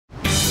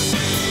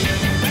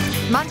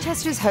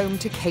Manchester's home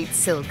to Kate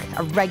Silk,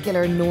 a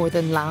regular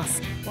northern lass.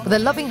 With a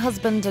loving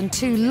husband and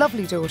 2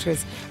 lovely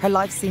daughters, her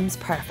life seems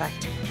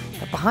perfect.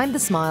 But behind the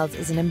smiles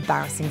is an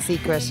embarrassing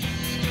secret.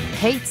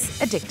 Kate's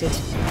addicted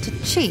to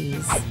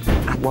cheese.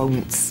 I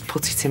won't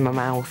put it in my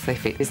mouth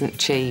if it isn't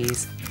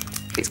cheese.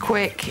 It's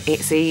quick,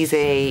 it's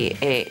easy,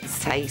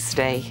 it's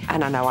tasty,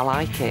 and I know I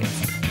like it.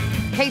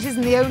 Kate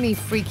isn't the only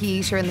freaky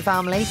eater in the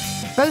family.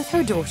 Both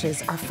her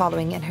daughters are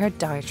following in her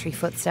dietary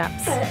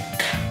footsteps.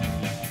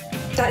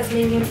 That is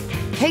medium.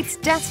 Kate's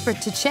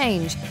desperate to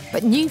change,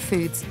 but new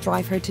foods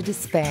drive her to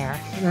despair.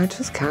 And I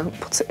just can't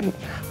put it in my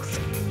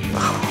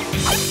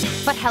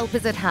mouth. But help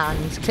is at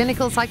hand.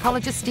 Clinical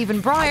psychologist Stephen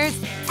Briers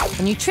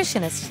and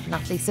nutritionist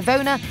Natalie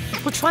Savona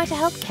will try to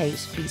help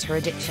Kate beat her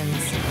addictions.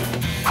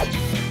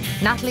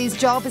 Natalie's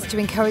job is to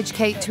encourage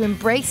Kate to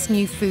embrace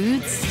new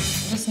foods.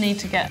 You just need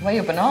to get where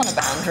your banana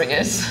boundary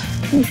is.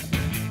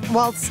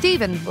 While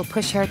Stephen will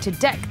push her to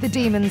deck the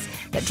demons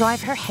that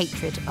drive her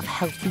hatred of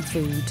healthy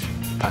food.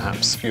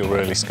 Perhaps your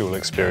early school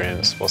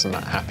experience wasn't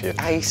that happy.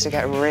 I used to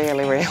get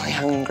really, really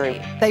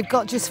hungry. They've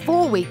got just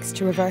 4 weeks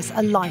to reverse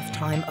a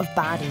lifetime of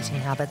bad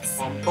eating habits.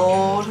 I'm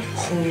bored,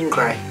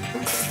 hungry,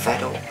 and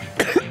fed up.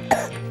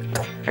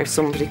 If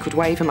somebody could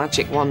wave a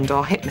magic wand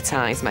or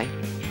hypnotise me,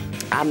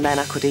 and then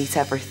I could eat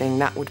everything,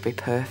 that would be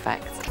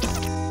perfect.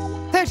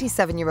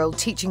 37-year-old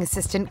teaching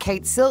assistant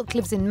Kate Silk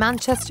lives in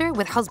Manchester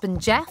with husband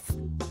Jeff.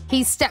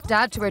 He's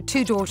stepdad to her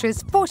 2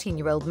 daughters,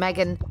 14-year-old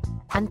Megan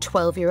and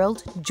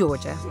 12-year-old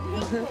Georgia.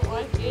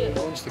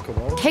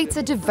 Kate's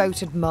a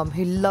devoted mum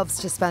who loves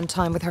to spend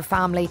time with her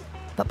family,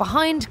 but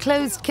behind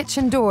closed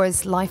kitchen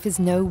doors, life is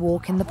no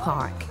walk in the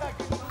park.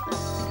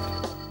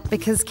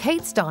 Because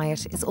Kate's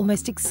diet is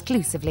almost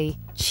exclusively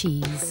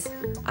cheese.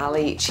 I'll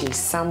eat cheese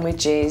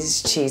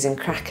sandwiches, cheese and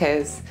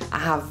crackers. I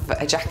have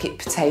a jacket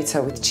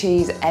potato with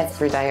cheese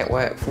every day at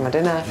work for my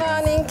dinner.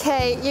 Morning,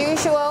 Kate.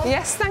 Usual?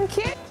 Yes, thank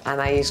you.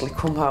 And I usually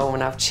come home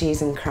and have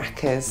cheese and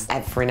crackers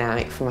every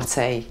night for my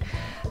tea.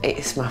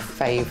 It's my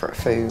favourite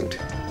food.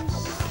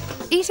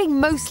 Eating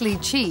mostly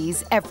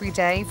cheese every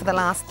day for the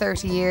last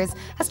 30 years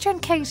has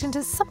turned Kate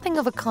into something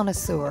of a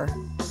connoisseur.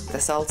 The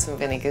salt and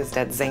vinegar's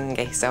dead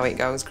zingy, so it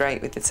goes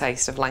great with the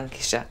taste of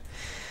Lancashire.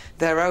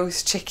 The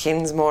roast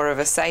chicken's more of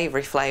a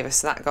savoury flavour,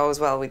 so that goes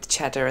well with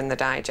cheddar and the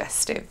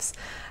digestives.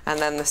 And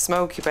then the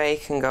smoky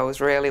bacon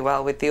goes really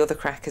well with the other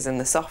crackers and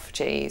the soft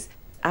cheese.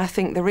 I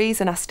think the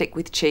reason I stick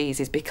with cheese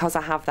is because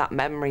I have that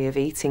memory of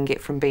eating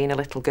it from being a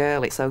little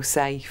girl. It's so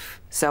safe.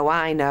 So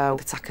I know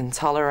that I can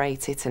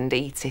tolerate it and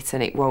eat it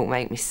and it won't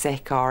make me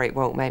sick or it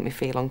won't make me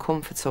feel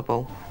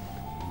uncomfortable.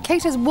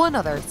 Kate has one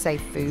other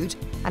safe food,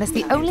 and it's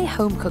the only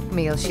home-cooked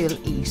meal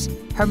she'll eat.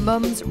 Her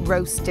mum's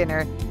roast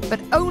dinner, but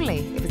only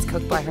if it's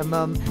cooked by her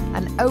mum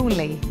and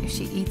only if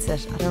she eats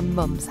it at her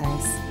mum's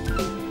house.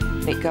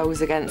 It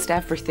goes against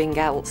everything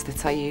else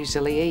that I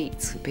usually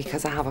eat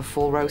because I have a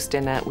full roast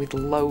dinner with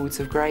loads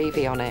of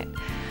gravy on it.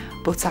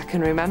 But I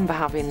can remember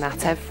having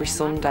that every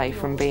Sunday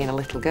from being a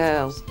little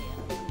girl.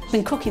 I've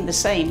been cooking the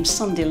same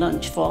Sunday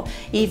lunch for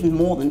even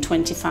more than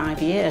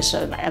 25 years,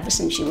 so ever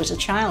since she was a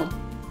child.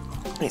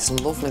 It's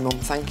lovely, Mum,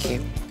 thank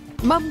you.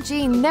 Mum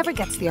Jean never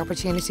gets the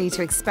opportunity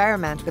to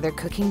experiment with her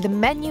cooking. The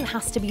menu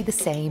has to be the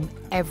same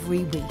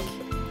every week.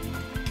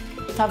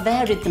 If I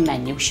varied the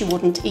menu, she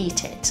wouldn't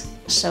eat it.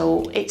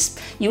 So it's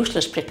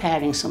useless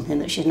preparing something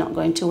that she's not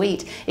going to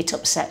eat. It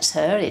upsets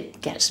her,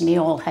 it gets me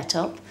all het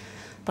up.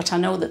 But I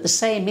know that the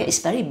same, it's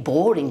very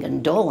boring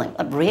and dull,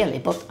 really,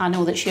 but I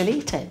know that she'll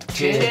eat it.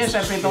 Cheers,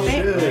 everybody.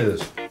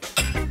 Cheers.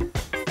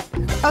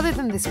 Other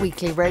than this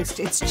weekly roast,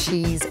 it's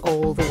cheese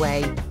all the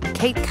way.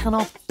 Kate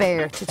cannot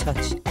bear to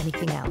touch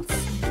anything else.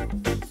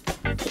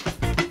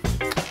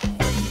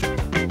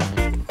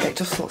 It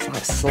just looks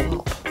like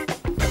slop.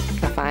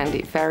 I find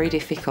it very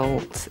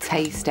difficult to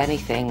taste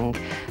anything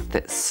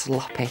that's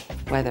sloppy,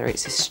 whether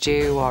it's a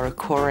stew or a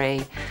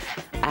curry,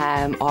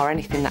 or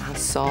anything that has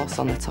sauce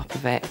on the top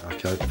of it.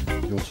 Okay,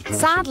 you want to try?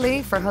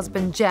 Sadly for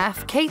husband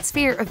Jeff, Kate's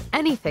fear of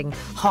anything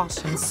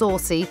hot and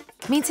saucy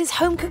means his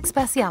home-cooked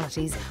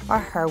specialities are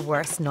her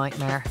worst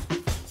nightmare.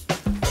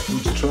 You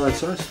want to try it,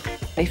 Sis?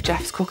 If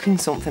Jeff's cooking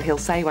something, he'll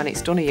say when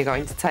it's done, are you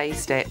going to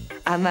taste it?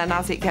 And then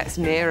as it gets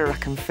nearer, I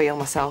can feel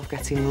myself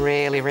getting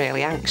really,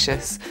 really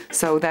anxious.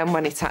 So then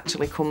when it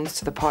actually comes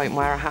to the point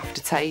where I have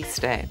to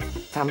taste it,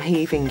 I'm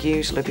heaving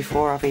usually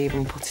before I've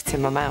even put it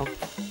in my mouth.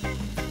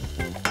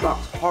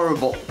 That's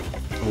horrible.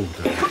 Oh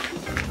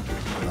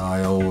dear.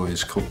 I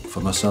always cook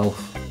for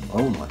myself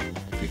only,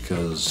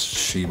 because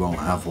she won't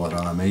have what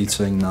I'm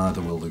eating,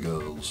 neither will the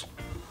girls.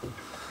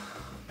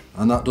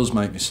 And that does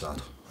make me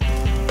sad.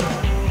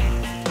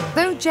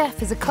 Though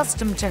Jeff is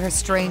accustomed to her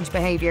strange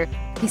behaviour,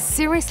 he's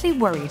seriously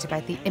worried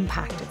about the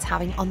impact it's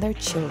having on their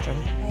children.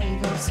 There you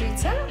go,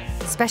 sweetheart.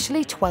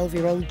 Especially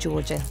 12-year-old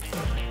Georgia.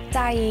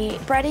 I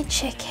eat breaded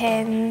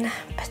chicken,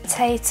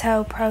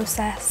 potato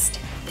processed,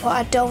 but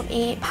I don't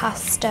eat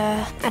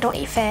pasta, I don't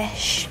eat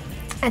fish.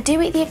 I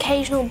do eat the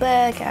occasional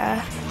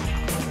burger.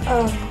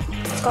 Oh,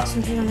 it's got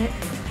something on it.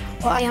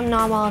 But I am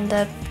normal on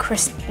the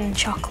crisp and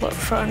chocolate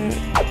front.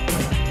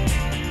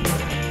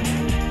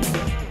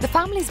 The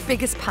family's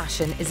biggest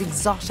passion is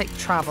exotic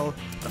travel,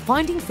 but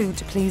finding food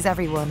to please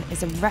everyone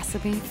is a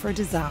recipe for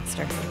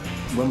disaster.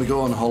 When we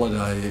go on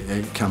holiday,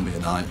 it can be a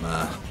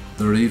nightmare.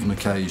 There are even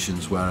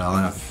occasions where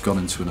I have gone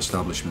into an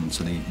establishment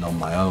and eaten on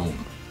my own.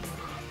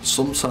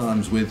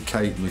 Sometimes with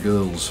Kate and the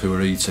girls who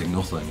are eating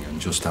nothing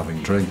and just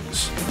having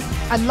drinks.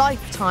 A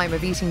lifetime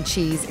of eating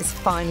cheese is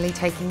finally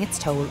taking its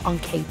toll on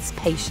Kate's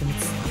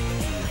patience.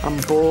 I'm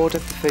bored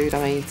of the food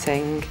I'm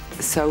eating,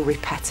 so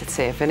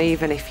repetitive, and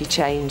even if you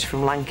change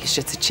from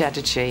Lancashire to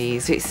cheddar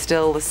cheese, it's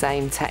still the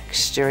same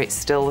texture, it's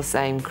still the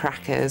same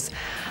crackers.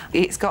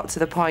 It's got to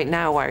the point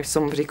now where if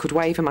somebody could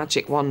wave a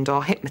magic wand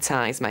or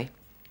hypnotise me,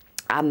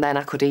 and then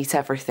I could eat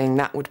everything,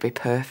 that would be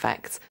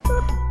perfect.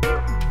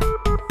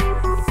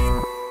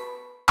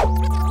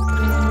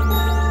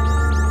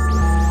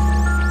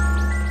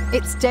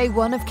 It's day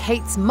one of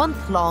Kate's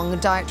month-long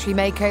dietary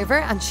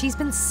makeover, and she's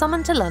been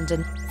summoned to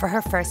London for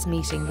her first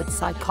meeting with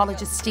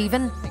psychologist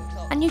Stephen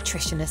and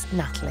nutritionist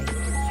Natalie.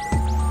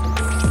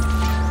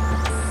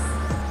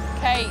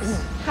 Kate.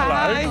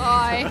 Hi.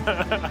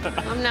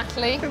 Hi. I'm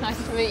Natalie.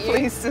 Nice to meet you.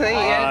 Pleased to meet you.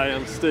 Hi,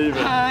 I'm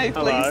Stephen. Hi,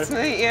 Hello. pleased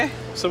to meet you.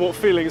 So what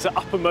feelings are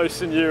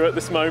uppermost in you at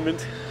this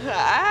moment?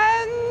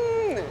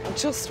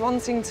 Just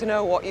wanting to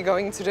know what you're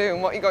going to do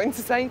and what you're going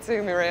to say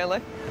to me,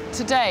 really.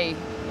 Today,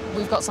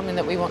 we've got something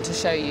that we want to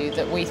show you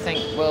that we think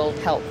will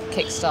help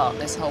kickstart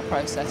this whole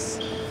process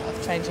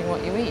of changing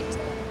what you eat.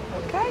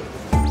 OK.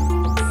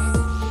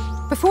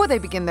 Before they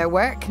begin their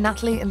work,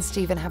 Natalie and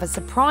Stephen have a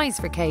surprise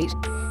for Kate,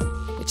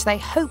 which they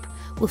hope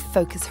will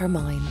focus her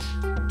mind.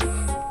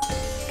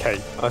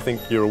 Kate, I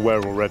think you're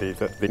aware already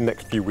that the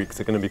next few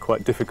weeks are going to be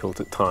quite difficult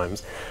at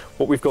times.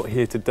 What we've got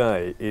here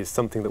today is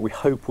something that we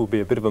hope will be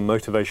a bit of a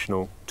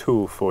motivational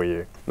tool for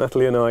you.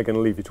 Natalie and I are going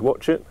to leave you to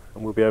watch it,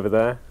 and we'll be over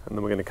there, and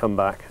then we're going to come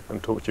back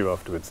and talk to you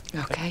afterwards.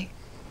 OK.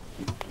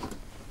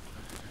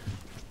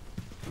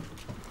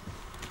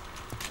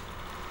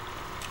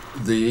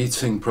 The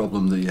eating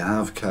problem that you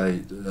have,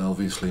 Kate,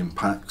 obviously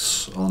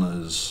impacts on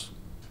us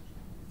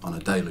on a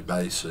daily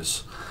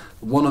basis.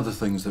 One of the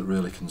things that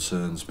really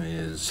concerns me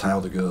is how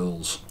the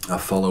girls are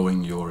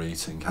following your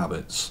eating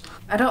habits.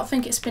 I don't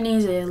think it's been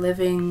easy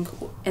living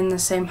in the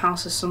same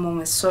house as someone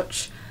with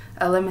such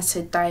a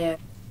limited diet.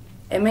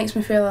 It makes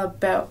me feel a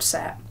bit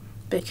upset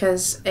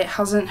because it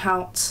hasn't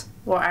helped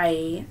what I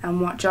eat and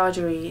what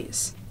Georgia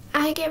eats.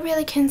 I get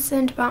really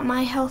concerned about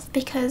my health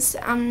because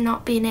I'm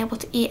not being able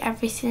to eat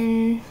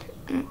everything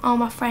all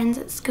my friends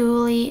at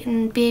school eat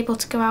and be able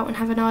to go out and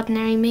have an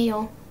ordinary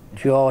meal.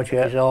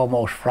 Georgia is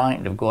almost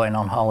frightened of going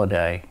on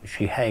holiday.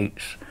 She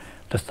hates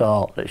the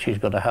thought that she's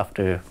going to have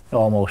to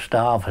almost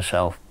starve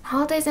herself.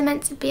 Holidays are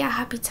meant to be a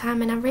happy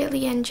time and I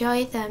really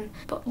enjoy them,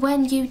 but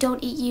when you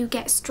don't eat you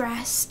get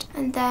stressed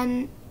and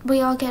then we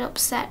all get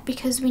upset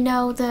because we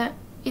know that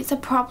it's a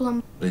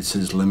problem. It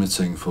is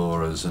limiting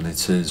for us and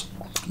it is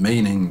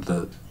meaning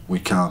that we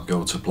can't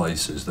go to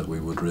places that we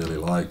would really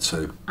like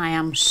to. I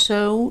am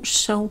so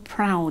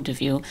proud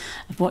of you,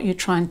 of what you're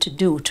trying to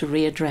do to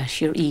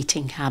readdress your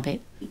eating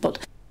habit.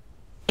 But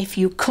if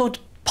you could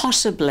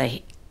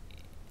possibly...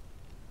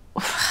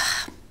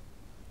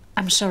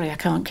 I'm sorry, I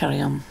can't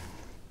carry on.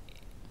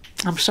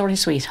 I'm sorry,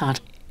 sweetheart.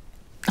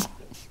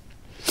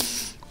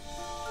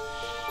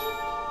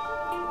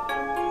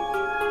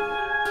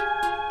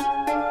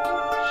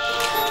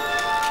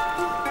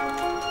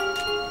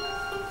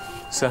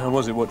 So how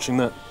was it watching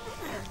that?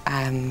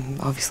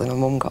 Obviously my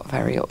mum got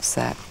very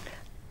upset.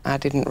 I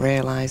didn't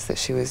realise that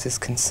she was as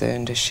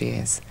concerned as she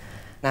is.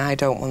 I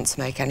don't want to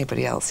make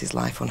anybody else's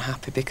life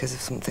unhappy because of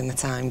something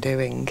that I'm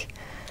doing.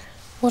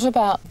 What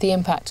about the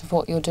impact of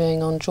what you're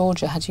doing on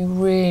Georgia? Had you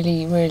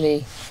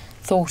really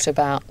thought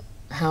about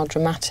how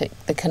dramatic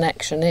the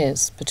connection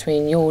is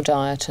between your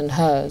diet and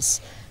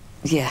hers?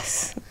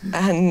 Yes,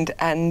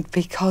 and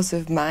because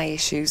of my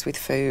issues with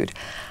food,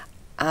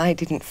 I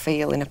didn't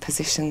feel in a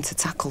position to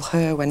tackle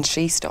her when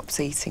she stops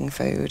eating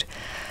food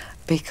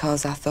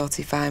because I thought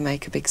if I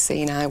make a big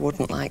scene, I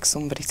wouldn't like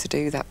somebody to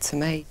do that to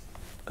me.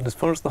 And as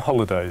far as the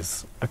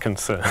holidays are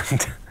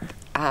concerned...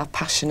 Our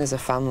passion as a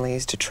family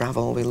is to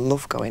travel. We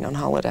love going on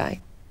holiday.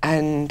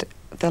 And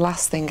the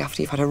last thing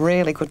after you've had a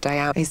really good day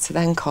out is to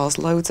then cause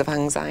loads of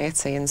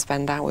anxiety and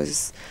spend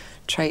hours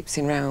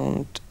traipsing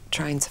round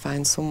trying to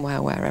find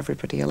somewhere where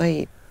everybody will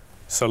eat.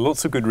 So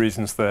lots of good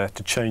reasons there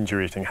to change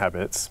your eating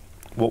habits.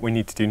 What we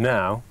need to do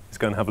now is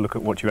go and have a look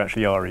at what you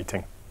actually are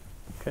eating.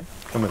 OK,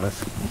 come with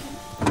us.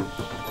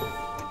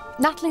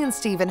 Natalie and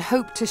Stephen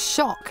hope to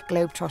shock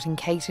globe-trotting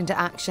Kate into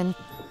action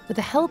with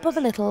the help of a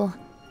little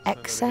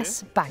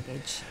excess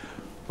baggage.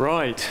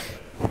 Right.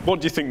 What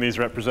do you think these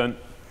represent?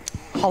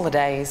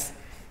 Holidays.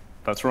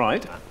 That's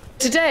right.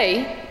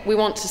 Today, we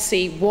want to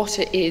see what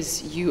it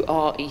is you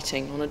are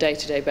eating on a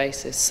day-to-day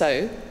basis.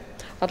 So,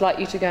 I'd like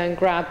you to go and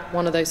grab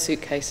one of those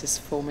suitcases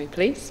for me,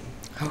 please.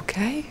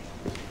 OK.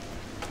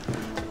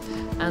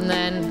 And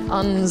then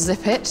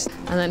unzip it,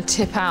 and then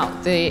tip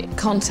out the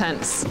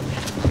contents.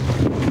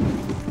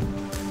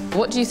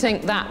 What do you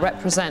think that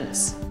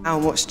represents? How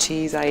much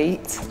cheese I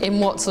eat. In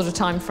what sort of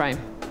time frame?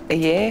 A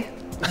year.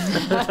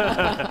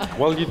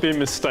 Well, you've been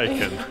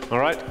mistaken. All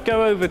right,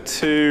 go over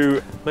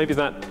to maybe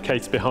that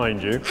case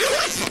behind you.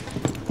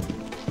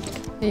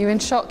 Are you in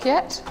shock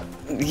yet?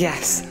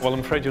 Yes. Well,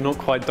 I'm afraid you're not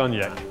quite done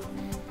yet.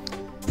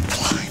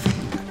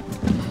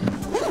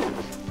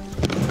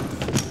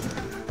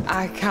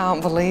 I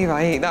can't believe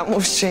I ate that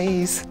much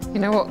cheese. You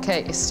know what,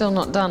 Kate? You're still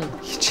not done.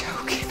 You're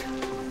joking.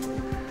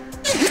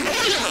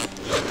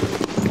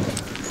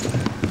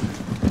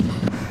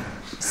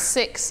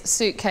 6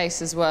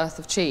 suitcases worth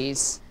of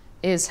cheese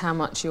is how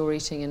much you're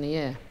eating in a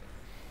year.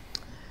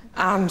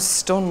 I'm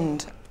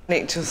stunned.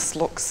 It just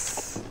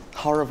looks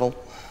horrible.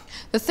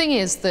 The thing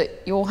is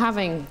that you're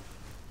having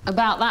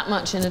about that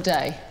much in a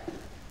day.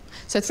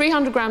 So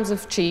 300 grams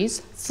of cheese,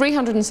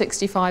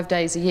 365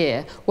 days a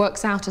year,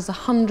 works out as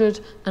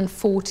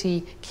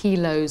 140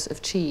 kilos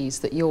of cheese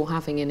that you're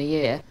having in a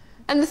year.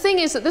 And the thing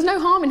is that there's no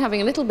harm in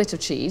having a little bit of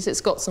cheese.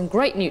 It's got some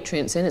great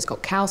nutrients in, it's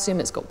got calcium,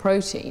 it's got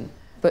protein,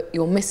 but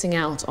you're missing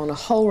out on a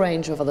whole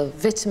range of other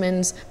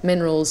vitamins,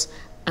 minerals,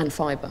 and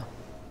fibre.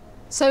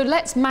 So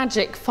let's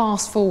magic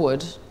fast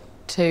forward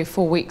to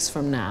 4 weeks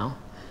from now.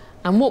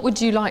 And what would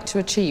you like to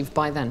achieve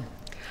by then?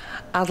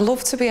 I'd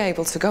love to be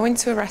able to go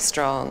into a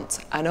restaurant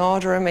and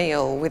order a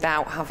meal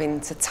without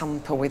having to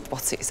tamper with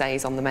what it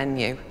says on the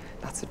menu.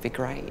 That would be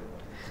great.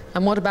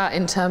 And what about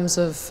in terms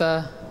of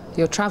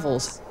your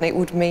travels? It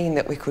would mean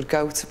that we could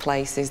go to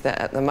places that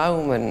at the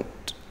moment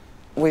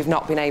we've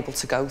not been able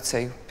to go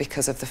to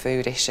because of the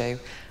food issue.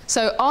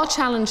 So our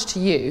challenge to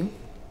you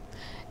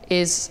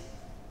is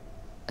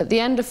at the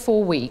end of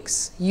 4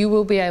 weeks, you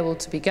will be able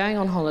to be going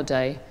on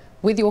holiday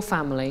with your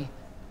family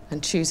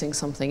and choosing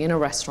something in a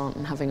restaurant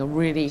and having a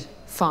really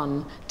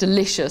fun,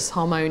 delicious,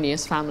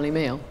 harmonious family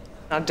meal.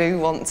 I do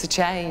want to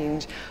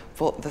change,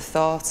 but the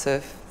thought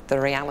of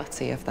the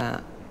reality of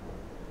that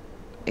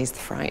is the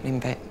frightening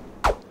bit.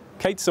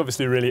 Kate's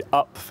obviously really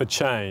up for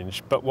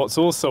change, but what's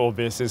also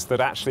obvious is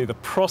that actually the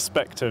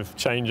prospect of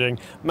changing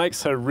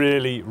makes her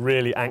really,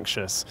 really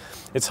anxious.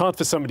 It's hard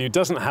for somebody who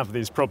doesn't have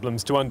these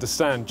problems to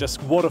understand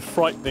just what a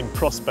frightening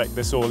prospect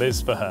this all is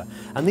for her.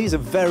 And these are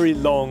very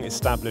long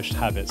established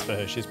habits for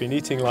her. She's been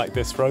eating like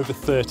this for over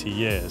 30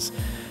 years.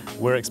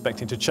 We're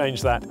expecting to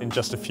change that in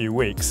just a few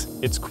weeks.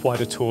 It's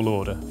quite a tall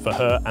order for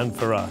her and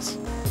for us.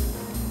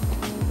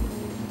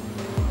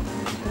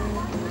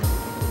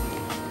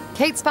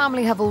 Kate's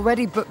family have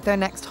already booked their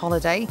next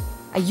holiday,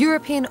 a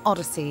European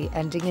odyssey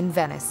ending in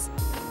Venice.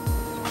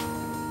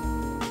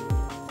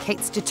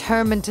 Kate's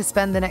determined to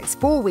spend the next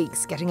 4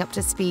 weeks getting up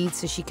to speed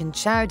so she can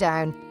chow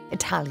down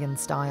Italian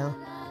style.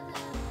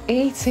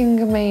 Eating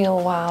a meal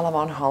while I'm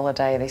on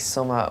holiday this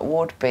summer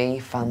would be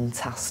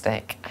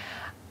fantastic.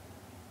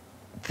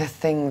 The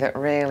thing that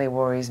really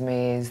worries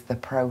me is the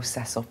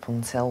process up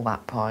until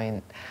that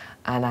point,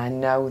 and I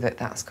know that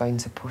that's going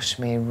to push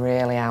me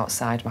really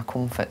outside my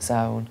comfort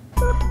zone.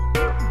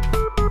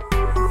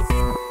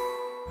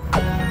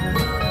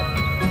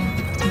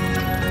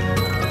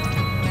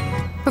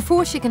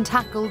 Before she can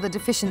tackle the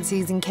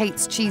deficiencies in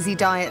Kate's cheesy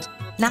diet,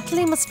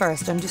 Natalie must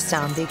first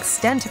understand the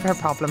extent of her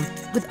problem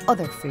with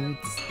other foods.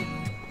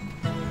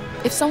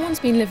 If someone's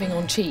been living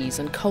on cheese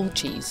and cold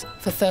cheese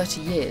for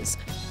 30 years,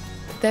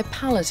 their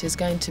palate is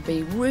going to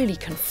be really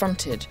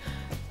confronted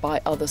by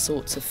other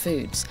sorts of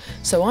foods.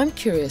 So I'm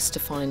curious to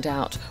find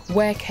out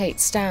where Kate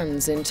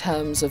stands in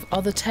terms of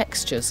other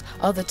textures,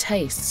 other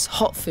tastes,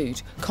 hot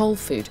food, cold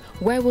food.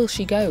 Where will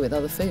she go with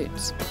other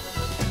foods?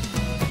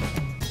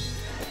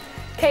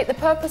 Kate, the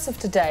purpose of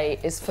today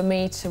is for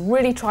me to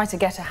really try to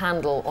get a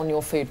handle on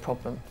your food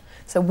problem.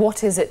 So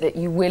what is it that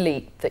you will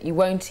eat, that you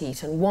won't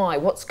eat, and why?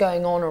 What's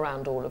going on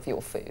around all of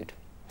your food?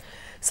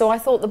 So I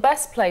thought the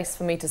best place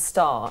for me to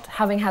start,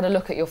 having had a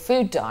look at your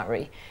food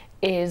diary,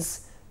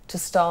 is to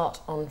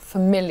start on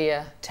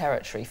familiar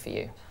territory for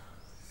you.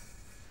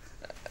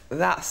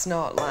 That's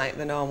not like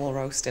the normal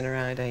roast dinner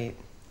I'd eat.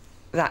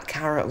 That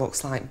carrot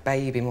looks like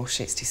baby mush,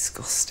 it's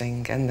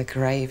disgusting, and the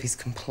gravy's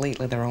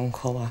completely the wrong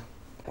colour.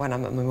 When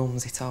I'm at my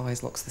mum's, it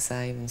always looks the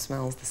same and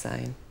smells the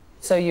same.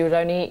 So you would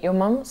only eat your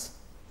mum's?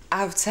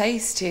 I've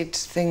tasted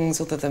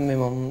things other than my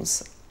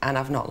mum's and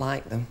I've not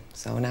liked them.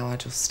 So now I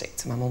just stick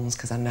to my mum's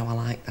because I know I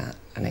like that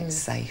and it's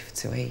safe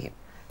to eat.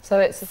 So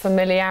it's the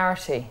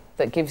familiarity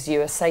that gives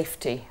you a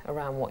safety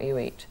around what you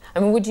eat. I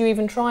mean, would you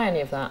even try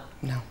any of that?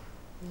 No.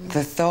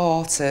 The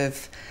thought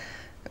of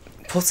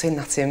putting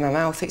that in my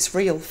mouth, it's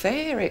real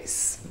fear,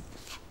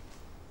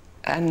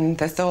 and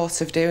the thought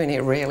of doing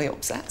it really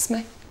upsets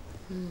me.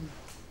 I'm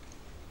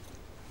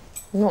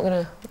not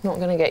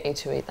gonna get you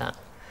to eat that.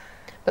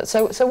 But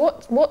so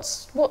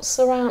what's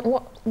around?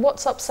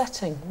 What's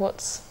upsetting?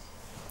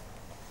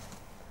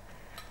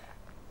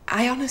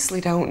 I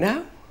honestly don't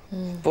know.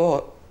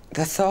 But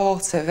the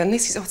thought of, and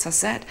this is what I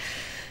said,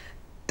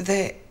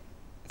 the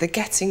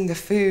getting the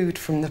food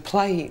from the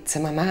plate to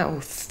my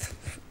mouth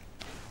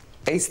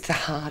is the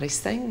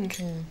hardest thing.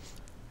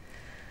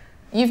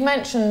 You've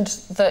mentioned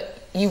that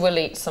you will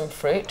eat some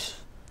fruit.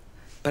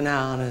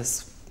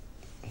 Bananas,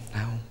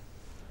 no.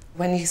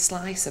 When you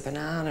slice a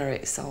banana,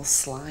 it's all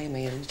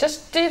slimy and...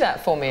 Just do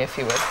that for me, if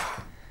you would.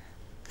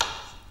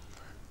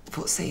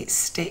 But see, it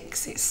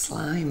sticks, it's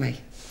slimy.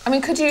 I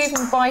mean, could you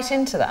even bite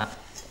into that?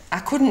 I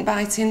couldn't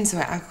bite into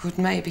it. I could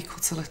maybe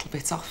cut a little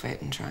bit off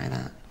it and try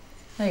that.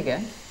 There you go.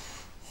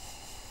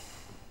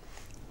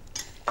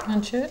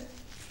 And chew it.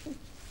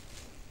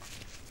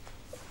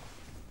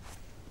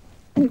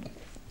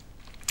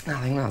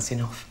 I think that's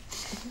enough.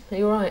 Are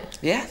you all right?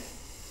 Yeah.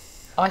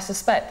 I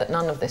suspect that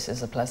none of this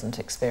is a pleasant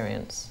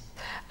experience.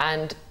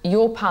 And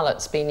your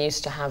palate's been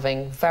used to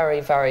having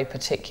very, very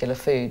particular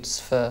foods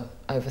for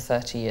over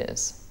 30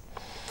 years.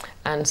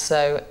 And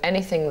so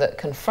anything that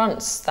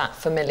confronts that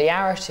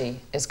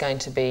familiarity is going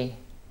to be,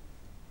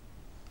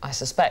 I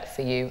suspect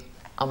for you,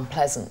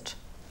 unpleasant.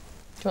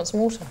 Do you want some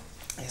water?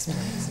 Yes,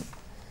 please.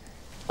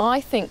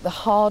 I think the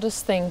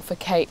hardest thing for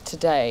Kate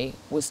today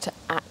was to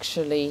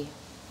actually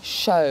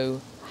show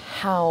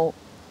how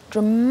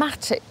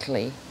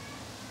dramatically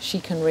she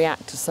can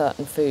react to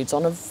certain foods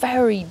on a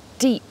very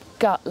deep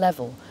gut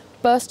level.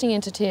 Bursting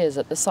into tears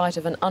at the sight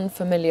of an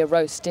unfamiliar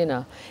roast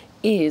dinner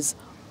is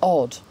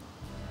odd.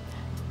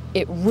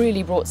 It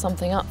really brought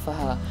something up for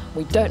her.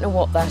 We don't know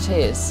what that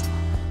is.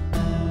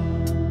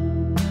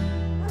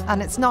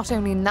 And it's not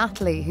only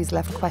Natalie who's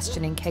left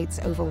questioning Kate's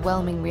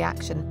overwhelming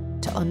reaction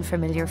to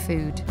unfamiliar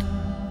food.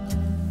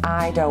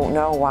 I don't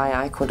know why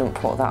I couldn't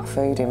put that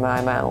food in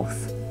my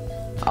mouth.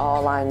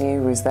 All I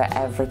knew was that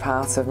every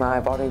part of my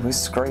body was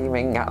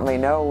screaming at me,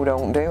 no,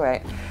 don't do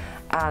it.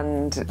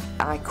 And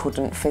I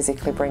couldn't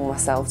physically bring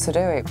myself to do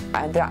it.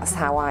 And that's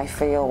how I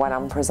feel when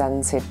I'm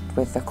presented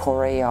with a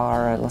curry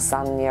or a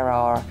lasagna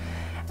or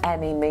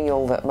any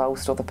meal that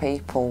most other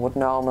people would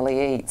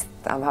normally eat.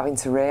 I'm having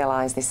to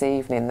realise this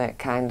evening that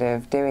kind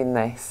of doing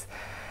this,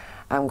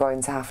 I'm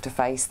going to have to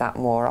face that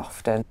more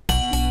often.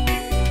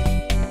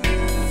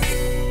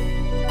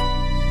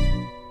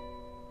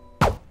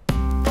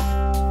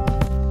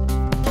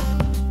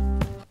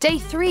 Day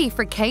 3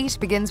 for Kate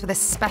begins with a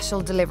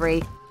special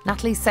delivery.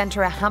 Natalie sent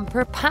her a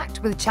hamper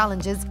packed with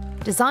challenges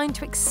designed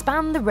to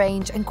expand the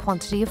range and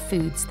quantity of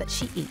foods that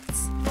she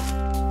eats.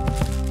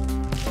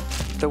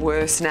 The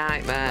worst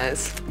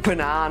nightmares,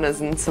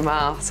 bananas and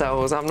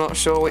tomatoes. I'm not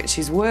sure which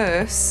is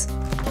worse.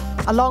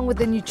 Along with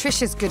the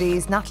nutritious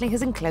goodies, Natalie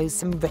has enclosed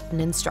some written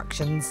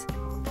instructions.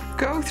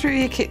 Go through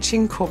your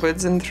kitchen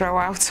cupboards and throw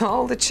out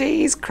all the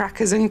cheese,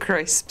 crackers and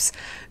crisps.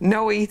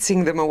 No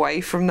eating them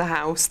away from the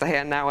house, they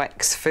are now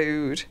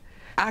ex-food.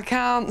 I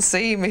can't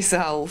see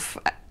myself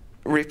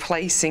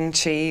replacing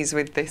cheese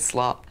with this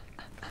lot.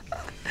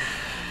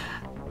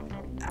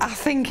 I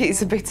think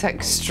it's a bit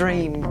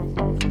extreme.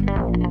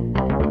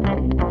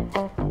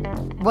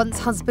 Once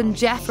husband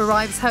Jeff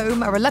arrives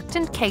home, a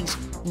reluctant Kate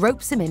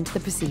ropes him into the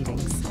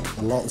proceedings.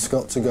 A lot's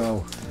got to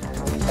go.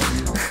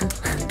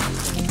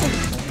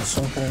 There's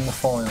something in the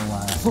foil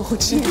there. More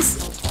cheese.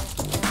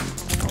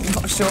 I'm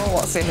not sure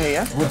what's in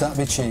here. Would that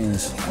be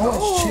cheese?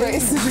 Oh,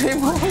 it's a bit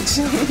more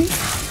cheese.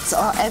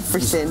 So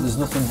everything. There's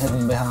nothing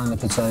hidden behind the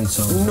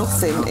potato.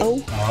 Nothing.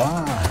 Oh.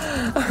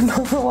 Ah.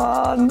 Another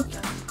one.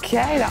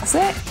 Okay, that's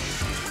it.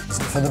 Is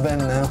it for the bin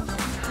now?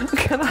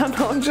 Can I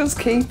not just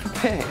keep a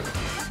bit?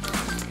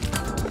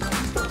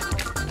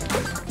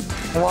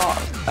 What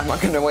am I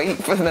going to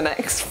eat for the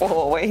next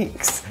 4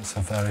 weeks? It's a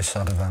very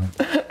sad event.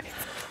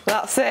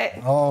 That's it.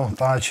 Oh,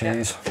 bye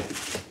cheese.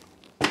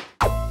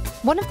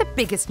 One of the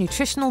biggest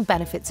nutritional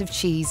benefits of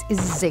cheese is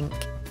zinc,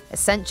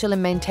 essential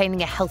in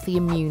maintaining a healthy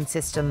immune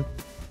system.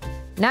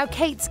 Now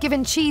Kate's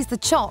given cheese the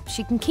chop,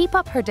 she can keep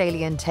up her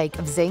daily intake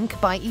of zinc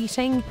by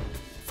eating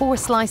 4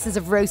 slices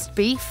of roast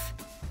beef,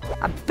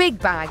 a big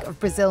bag of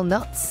Brazil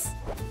nuts,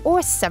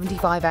 or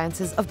 75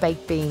 ounces of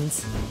baked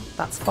beans.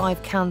 That's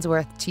 5 cans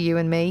worth to you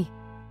and me.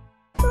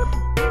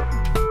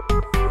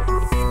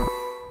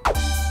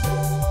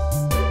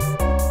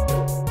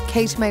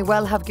 Kate may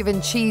well have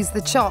given cheese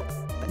the chop,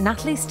 but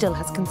Natalie still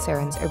has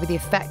concerns over the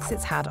effects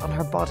it's had on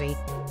her body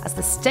as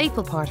the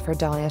staple part of her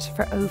diet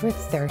for over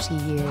 30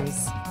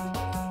 years.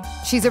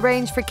 She's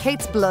arranged for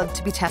Kate's blood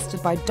to be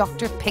tested by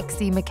Dr.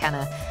 Pixie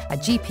McKenna, a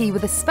GP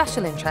with a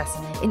special interest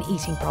in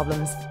eating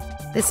problems.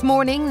 This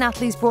morning,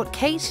 Natalie's brought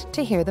Kate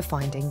to hear the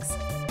findings.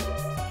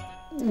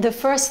 The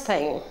first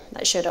thing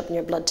that showed up in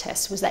your blood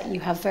test was that you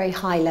have very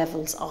high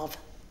levels of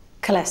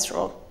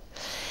cholesterol.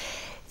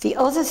 The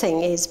other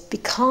thing is,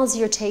 because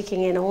you're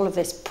taking in all of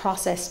this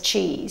processed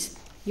cheese,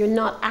 you're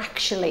not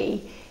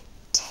actually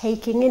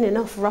taking in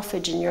enough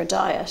roughage in your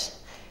diet.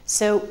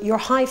 So your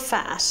high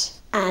fat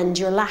and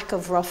your lack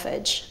of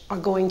roughage are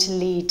going to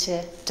lead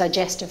to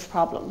digestive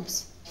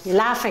problems. You're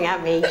laughing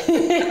at me.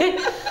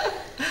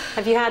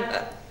 Have you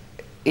had...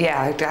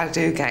 Yeah, I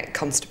do get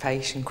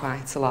constipation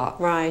quite a lot.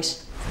 Right.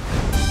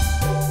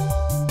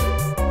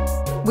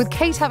 With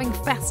Kate having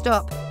fessed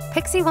up,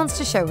 Pixie wants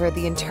to show her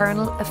the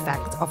internal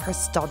effect of her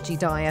stodgy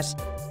diet.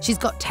 She's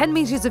got 10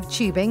 metres of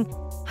tubing,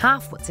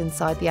 half what's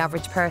inside the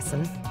average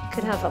person. You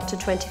could have up to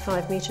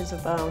 25 metres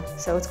of bone,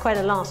 so it's quite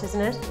a lot,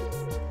 isn't it?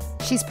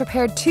 She's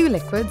prepared 2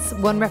 liquids.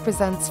 One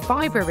represents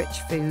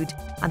fibre-rich food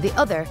and the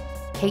other,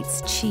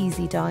 Kate's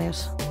cheesy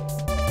diet.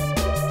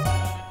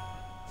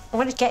 I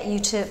want to get you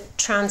to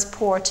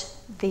transport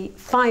the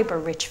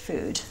fibre-rich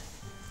food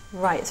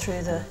right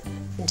through the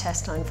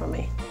intestine for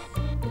me.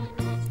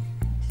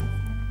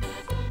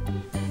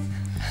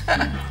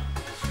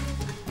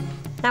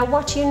 Now,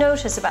 what do you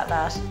notice about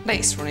that?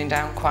 It's running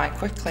down quite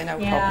quickly, no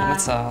Yeah. problem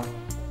at all.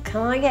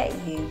 Can I get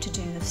you to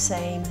do the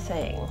same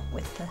thing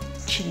with the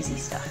cheesy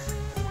stuff?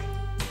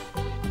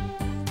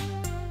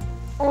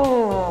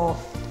 Oh,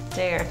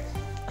 dear.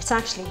 It's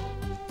actually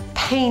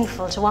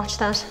painful to watch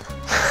that.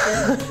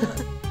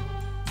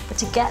 But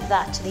to get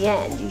that to the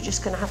end, you're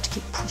just going to have to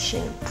keep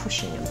pushing and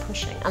pushing and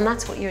pushing. And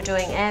that's what you're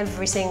doing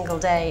every single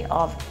day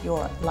of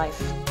your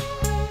life.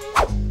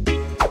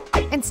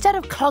 Instead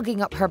of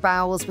clogging up her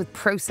bowels with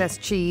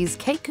processed cheese,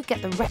 Kate could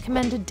get the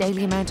recommended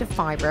daily amount of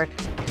fibre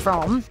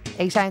from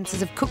 8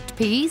 ounces of cooked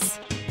peas,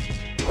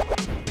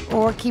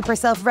 or keep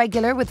herself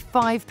regular with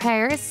 5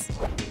 pears.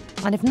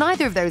 And if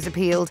neither of those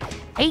appealed,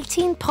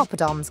 18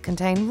 poppadoms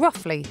contain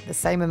roughly the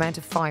same amount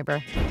of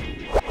fibre.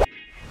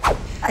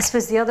 I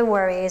suppose the other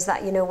worry is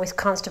that, you know, with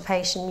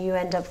constipation, you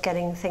end up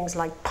getting things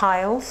like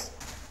piles,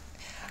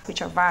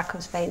 which are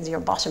varicose veins in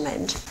your bottom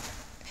end.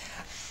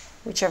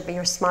 Whichever,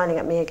 you're smiling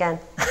at me again.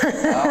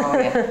 Oh,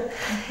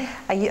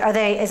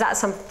 yeah. Is that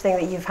something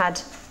that you've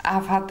had?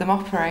 I've had them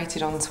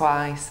operated on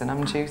twice and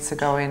I'm due to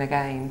go in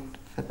again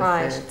for the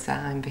third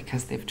time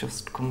because they've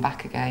just come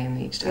back again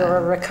each time. You're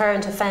a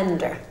recurrent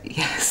offender.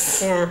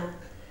 Yes. Yeah.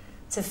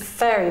 It's a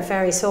very,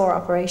 very sore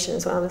operation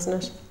as well,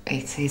 isn't it?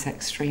 It is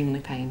extremely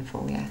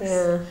painful, yes.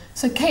 Yeah.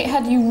 So Kate,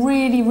 had you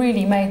really,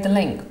 really made the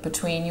link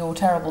between your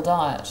terrible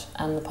diet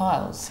and the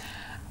piles?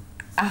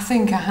 I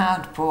think I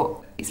had, but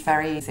it's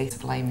very easy to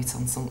blame it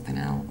on something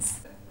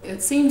else.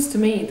 It seems to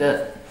me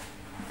that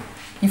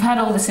you've had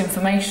all this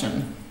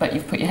information, but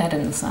you've put your head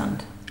in the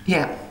sand.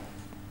 Yeah.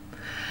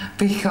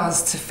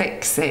 Because to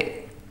fix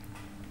it,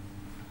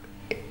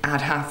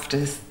 I'd have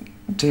to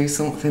do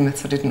something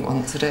that I didn't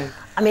want to do.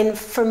 I mean,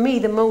 for me,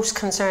 the most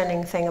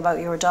concerning thing about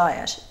your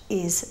diet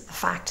is the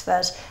fact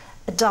that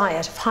a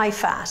diet of high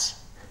fat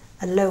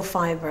and low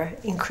fibre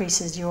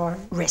increases your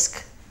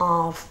risk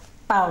of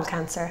bowel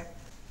cancer.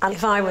 And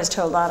if I was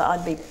told that,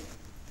 I'd be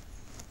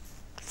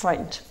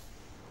frightened.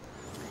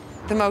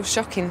 The most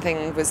shocking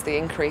thing was the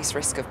increased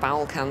risk of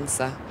bowel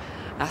cancer.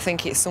 I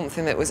think it's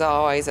something that was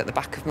always at the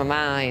back of my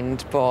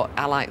mind, but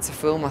I like to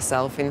fool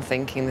myself in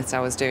thinking that I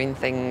was doing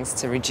things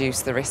to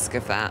reduce the risk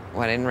of that,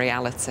 when in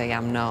reality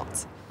I'm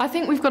not. I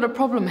think we've got a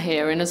problem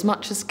here in as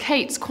much as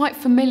Kate's quite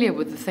familiar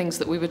with the things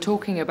that we were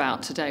talking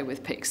about today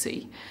with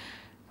Pixie.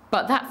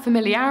 But that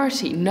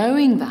familiarity,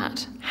 knowing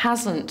that,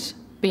 hasn't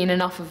been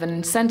enough of an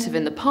incentive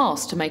in the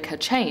past to make her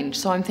change.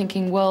 So I'm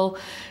thinking, well,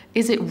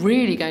 is it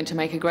really going to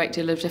make a great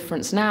deal of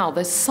difference now?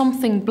 There's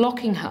something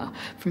blocking her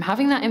from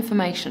having that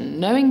information,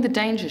 knowing the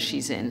danger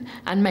she's in,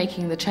 and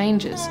making the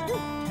changes.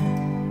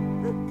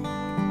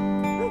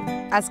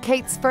 As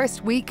Kate's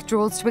first week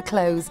draws to a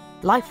close,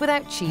 life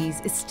without cheese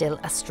is still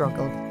a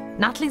struggle.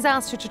 Natalie's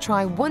asked her to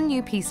try one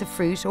new piece of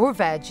fruit or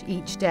veg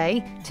each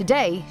day.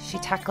 Today, she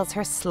tackles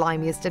her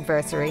slimiest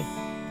adversary.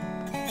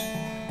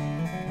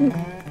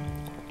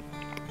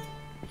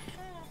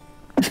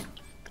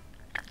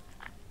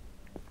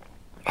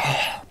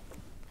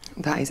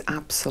 That is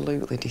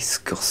absolutely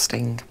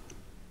disgusting.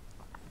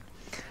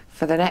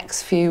 For the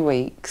next few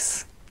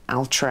weeks,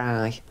 I'll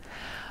try.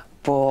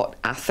 But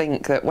I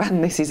think that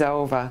when this is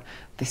over,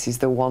 this is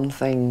the one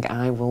thing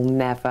I will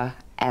never,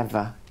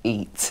 ever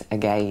eat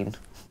again.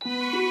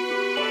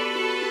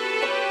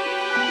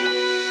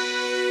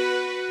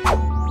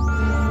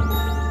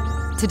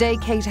 Today,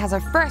 Kate has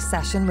her first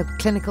session with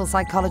clinical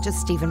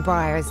psychologist Stephen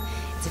Briers.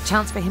 It's a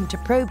chance for him to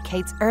probe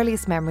Kate's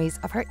earliest memories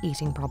of her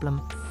eating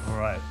problem. All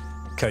right.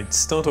 Kate, to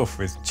start off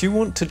with, do you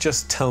want to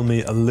just tell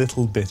me a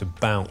little bit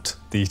about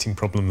the eating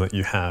problem that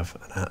you have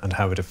and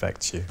how it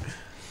affects you?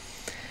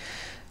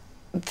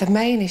 The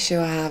main issue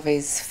I have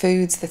is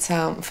foods that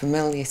aren't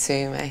familiar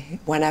to me.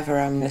 Whenever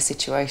I'm in a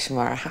situation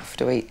where I have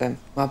to eat them,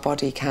 my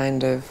body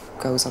kind of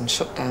goes on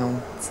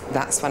shutdown.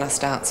 That's when I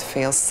start to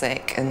feel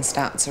sick and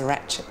start to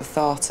retch at the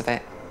thought of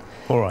it.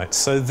 All right,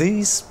 so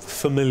these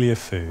familiar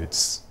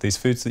foods, these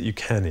foods that you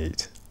can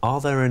eat,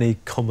 are there any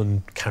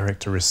common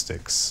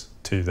characteristics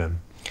to them?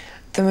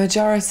 The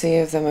majority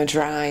of them are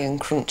dry and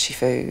crunchy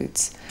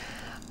foods,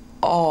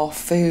 or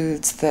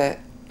foods that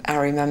I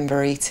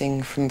remember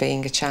eating from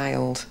being a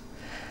child.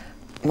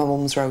 My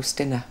mum's roast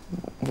dinner.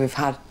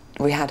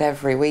 We had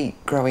every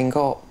week growing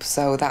up,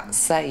 so that's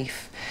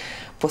safe.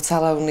 But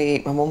I'll only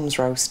eat my mum's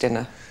roast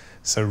dinner.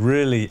 So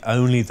really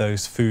only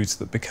those foods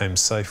that became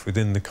safe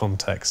within the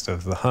context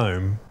of the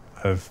home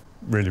have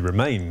really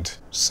remained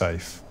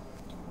safe.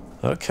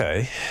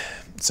 Okay,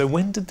 so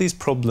when did these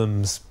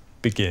problems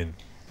begin?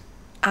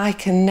 I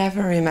can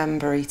never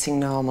remember eating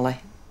normally,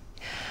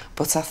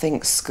 but I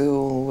think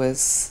school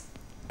was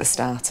the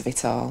start of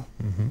it all.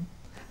 Mm-hmm.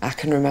 I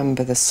can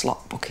remember the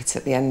slot bucket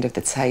at the end of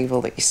the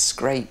table that you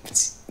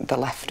scraped the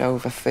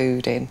leftover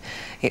food in.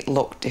 It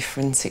looked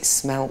different, it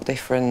smelled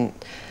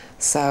different.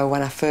 So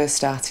when I first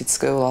started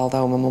school,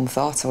 although my mum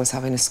thought I was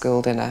having a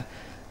school dinner,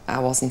 I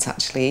wasn't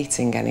actually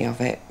eating any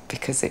of it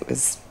because it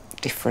was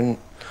different.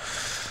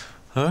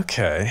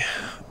 Okay.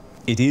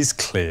 it is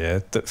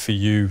clear that for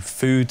you,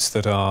 foods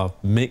that are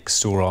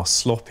mixed or are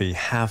sloppy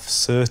have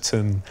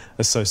certain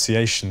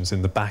associations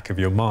in the back of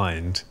your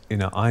mind. You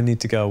know, I need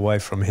to go away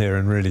from here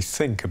and really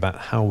think about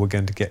how we're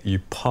going to get you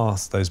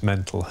past those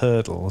mental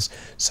hurdles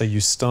so you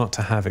start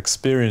to have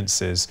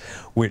experiences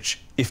which,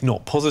 if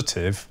not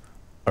positive,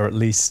 are at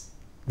least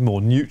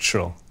more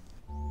neutral.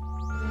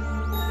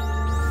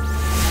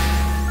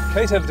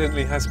 Kate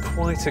evidently has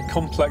quite a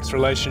complex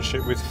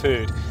relationship with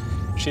food.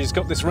 She's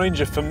got this range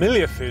of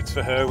familiar foods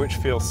for her which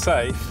feel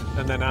safe,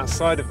 and then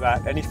outside of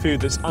that, any food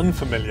that's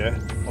unfamiliar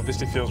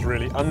obviously feels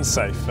really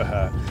unsafe for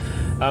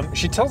her.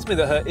 She tells me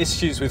that her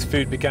issues with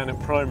food began at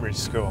primary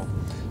school.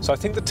 So I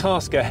think the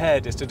task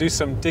ahead is to do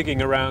some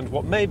digging around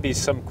what may be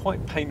some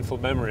quite painful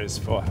memories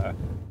for her.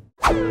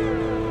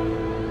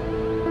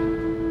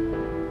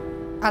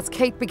 As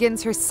Kate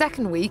begins her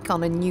second week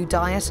on a new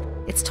diet,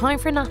 it's time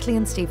for Natalie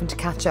and Stephen to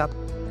catch up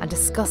and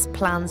discuss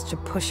plans to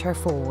push her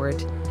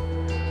forward.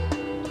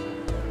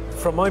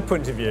 From my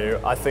point of view,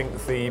 I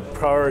think the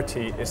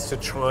priority is to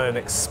try and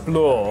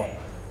explore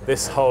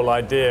this whole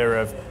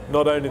idea of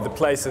not only the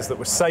places that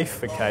were safe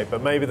for Kate,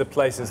 but maybe the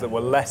places that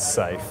were less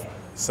safe.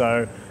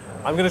 So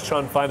I'm going to try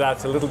and find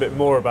out a little bit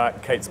more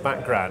about Kate's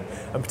background,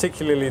 and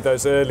particularly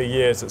those early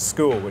years at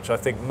school, which I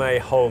think may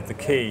hold the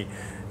key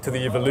to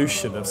the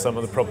evolution of some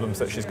of the problems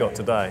that she's got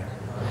today.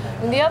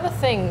 And the other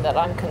thing that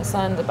I'm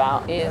concerned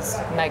about is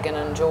Megan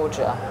and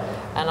Georgia.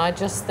 And I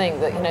just think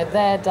that, you know,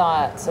 their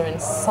diets are in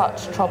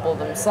such trouble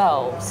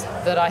themselves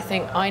that I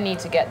think I need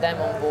to get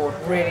them on board,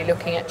 really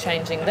looking at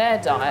changing their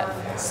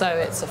diet so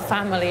it's a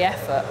family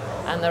effort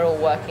and they're all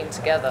working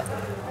together.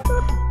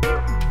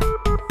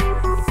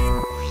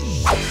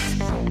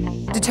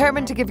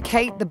 Determined to give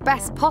Kate the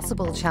best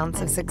possible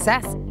chance of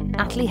success,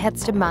 Natalie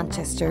heads to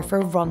Manchester for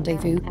a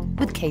rendezvous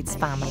with Kate's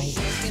family.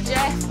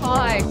 Jeff,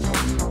 hi.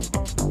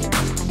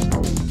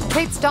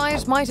 Kate's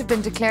diet might have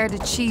been declared a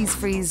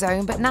cheese-free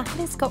zone, but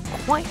Natalie's got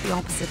quite the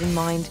opposite in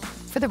mind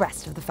for the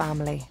rest of the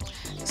family.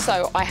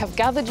 So I have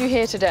gathered you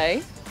here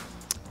today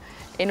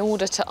in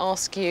order to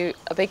ask you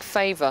a big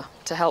favour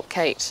to help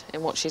Kate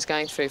in what she's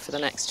going through for the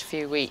next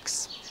few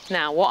weeks.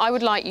 Now, what I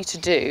would like you to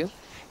do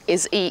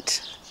is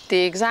eat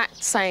the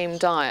exact same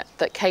diet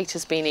that Kate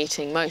has been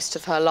eating most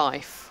of her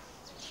life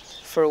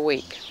for a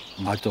week.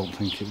 I don't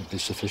think it would be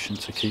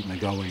sufficient to keep me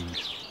going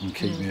and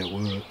keep me at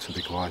work, to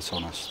be quite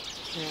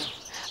honest. Yeah.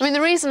 I mean,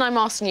 the reason I'm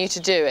asking you to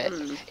do it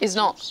is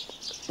not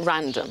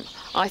random.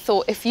 I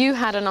thought if you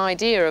had an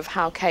idea of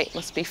how Kate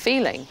must be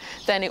feeling,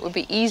 then it would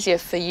be easier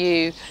for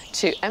you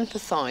to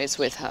empathise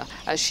with her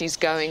as she's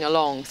going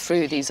along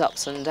through these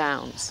ups and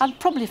downs. I'd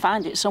probably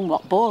find it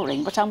somewhat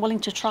boring, but I'm willing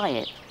to try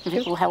it, if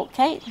it will help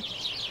Kate.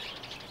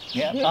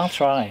 Yeah, I'll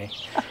try.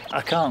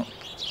 I can't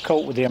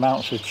cope with the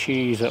amounts of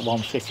cheese at one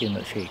sitting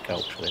that she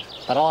copes with.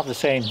 But I'll have the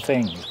same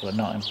things, but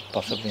not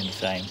possibly in the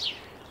same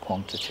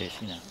quantities,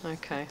 you know.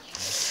 OK.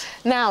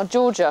 Now,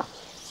 Georgia,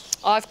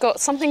 I've got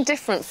something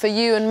different for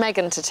you and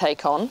Megan to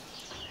take on.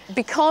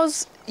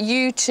 Because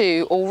you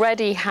two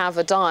already have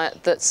a diet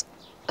that's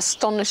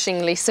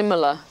astonishingly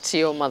similar to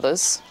your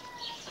mother's,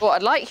 what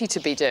I'd like you to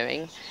be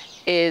doing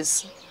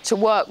is to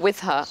work with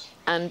her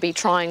and be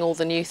trying all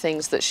the new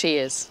things that she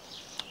is.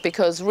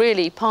 Because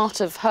really,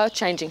 part of her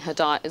changing her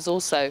diet is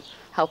also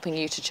helping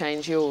you to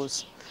change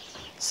yours.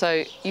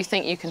 So you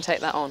think you can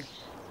take that on?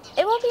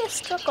 It will be a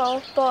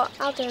struggle, but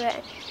I'll do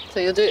it. So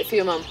you'll do it for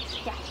your mum?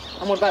 Yeah.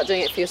 And what about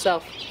doing it for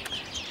yourself?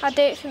 I'll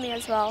do it for me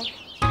as well.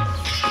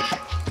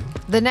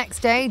 The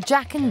next day,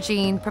 Jack and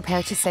Jean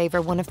prepare to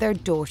savour one of their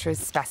daughter's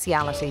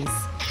specialities.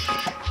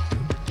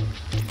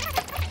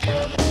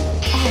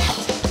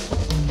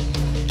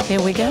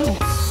 Here we go.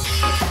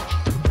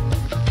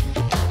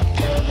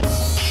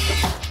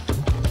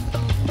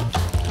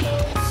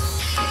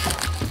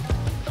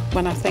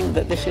 When I think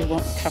that this is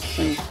what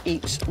Catherine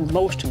eats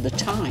most of the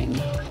time,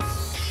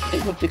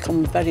 it would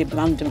become very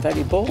bland and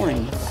very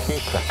boring.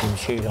 She's cracking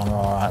cheese on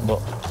all right, but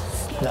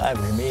not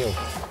every meal.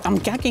 I'm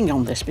gagging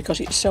on this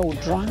because it's so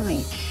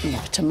dry. You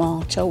know, a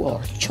tomato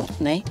or a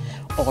chutney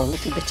or a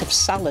little bit of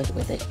salad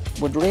with it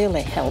would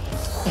really help.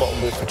 What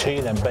would be for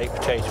tea then? Baked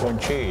potato and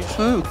cheese?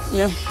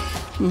 Yeah.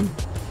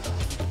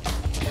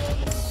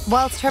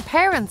 Whilst her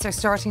parents are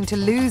starting to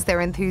lose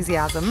their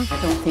enthusiasm,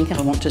 I don't think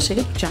I want to see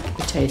a jack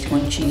potato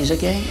and cheese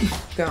again.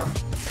 Go on.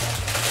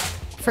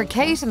 for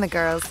Kate and the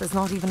girls, there's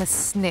not even a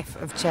sniff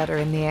of cheddar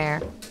in the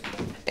air.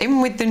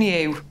 In with the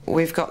new,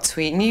 we've got to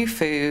eat new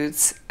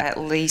foods at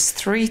least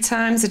 3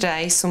 times a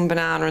day, some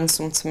banana and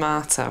some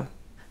tomato.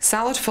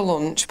 Salad for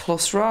lunch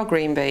plus raw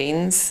green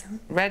beans,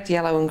 red,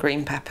 yellow and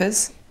green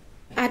peppers.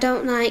 I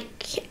don't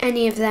like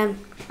any of them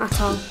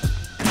at all.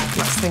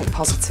 Let's think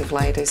positive,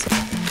 ladies.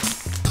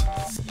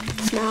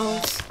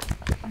 Smells.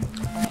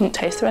 Couldn't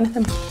taste or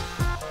anything.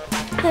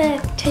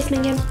 Taste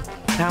minging.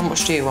 How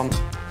much do you want?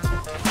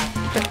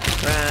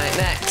 Right,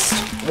 next,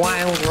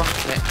 wild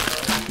rocket.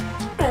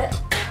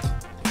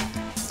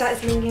 That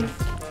is minging.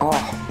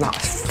 Oh,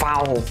 that's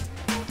foul.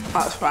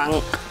 That's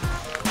rank.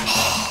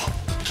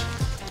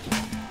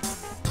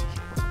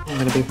 I'm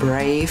gonna be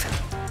brave.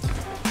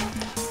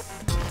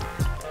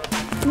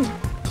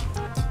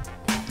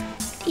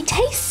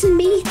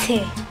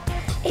 meaty.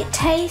 It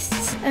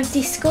tastes of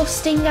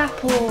disgusting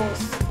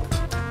apples.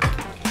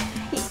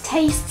 It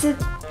tastes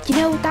of, you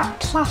know, that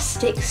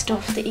plastic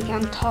stuff that you get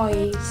on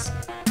toys.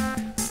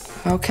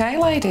 OK,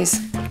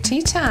 ladies,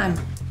 tea time.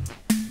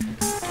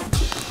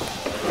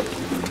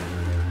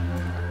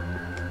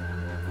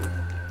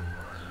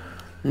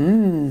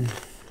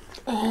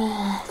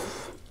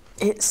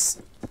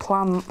 It's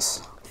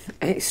plants.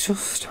 It's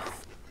just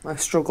a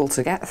struggle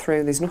to get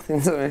through. There's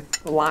nothing to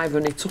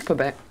liven it up a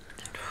bit.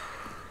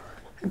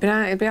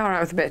 It'd be all right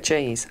with a bit of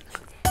cheese.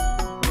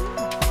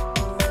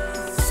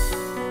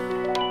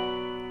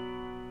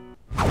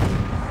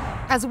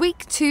 As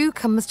week 2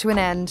 comes to an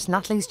end,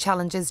 Natalie's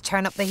challenges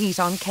turn up the heat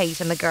on Kate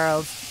and the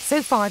girls.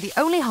 So far, the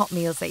only hot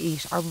meals they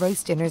eat are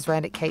roast dinners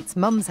round at Kate's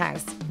mum's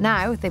house.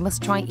 Now, they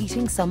must try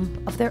eating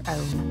some of their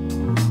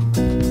own.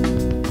 Do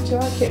you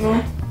like it,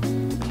 Mum?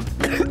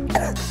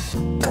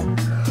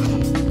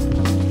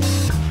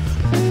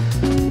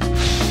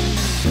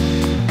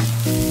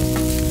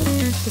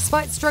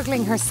 Despite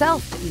struggling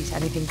herself to eat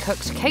anything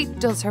cooked, Kate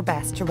does her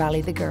best to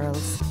rally the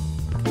girls.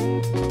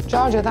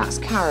 Georgia, that's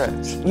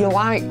carrot. You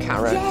like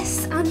carrot?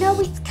 Yes, I know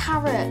it's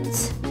carrot.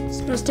 It's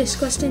the most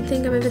disgusting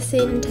thing I've ever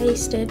seen and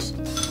tasted.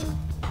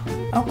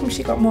 How come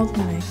she got more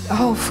than me?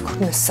 Oh, for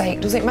goodness sake,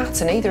 does it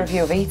matter? Neither of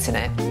you have eaten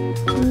it.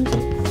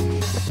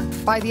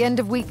 By the end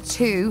of week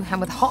 2,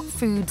 and with hot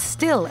food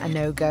still a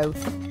no-go,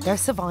 they're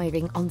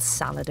surviving on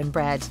salad and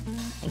bread.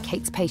 And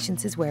Kate's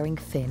patience is wearing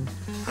thin.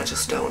 I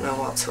just don't know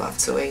what to have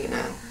to eat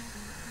now.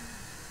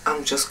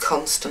 I'm just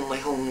constantly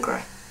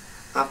hungry.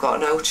 I've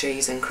got no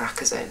cheese and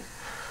crackers in.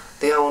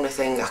 The only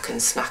thing I can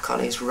snack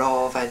on is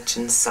raw veg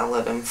and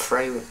salad and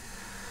fruit.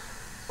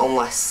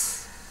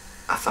 Unless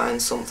I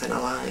find something I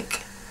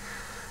like.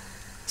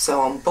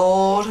 So I'm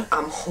bored,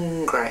 I'm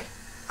hungry,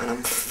 and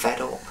I'm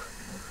fed up.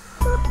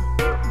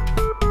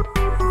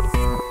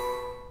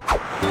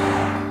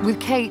 With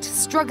Kate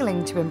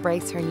struggling to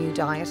embrace her new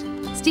diet,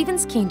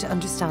 Stephen's keen to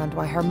understand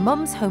why her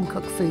mum's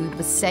home-cooked food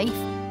was safe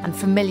and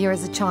familiar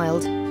as a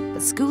child,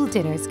 but school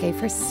dinners gave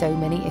her so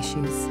many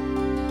issues.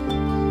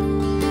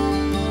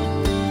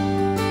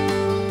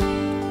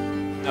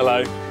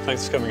 Hello,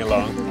 thanks for coming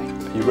along.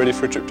 Are you ready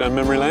for a trip down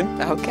memory lane?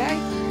 OK.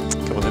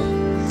 Come on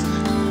in.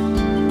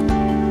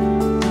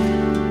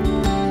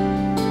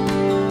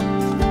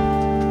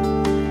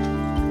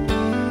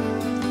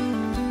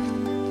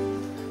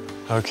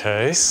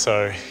 OK,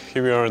 so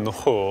here we are in the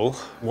hall.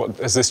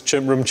 Has this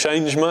gym room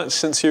changed much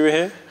since you were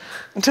here?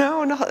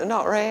 No,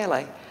 not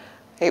really.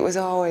 It was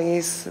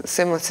always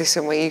similar to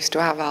some. We used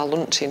to have our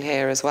lunch in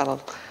here as well,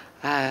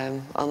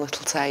 on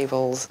little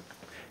tables.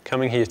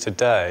 Coming here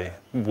today,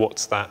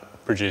 what's that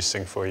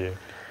producing for you?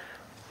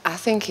 I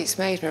think it's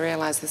made me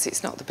realise that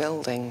it's not the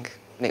building.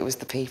 It was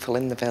the people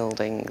in the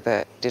building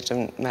that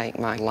didn't make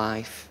my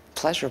life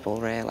pleasurable,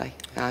 really.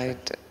 I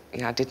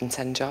didn't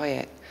enjoy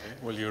it.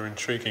 Well, you're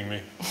intriguing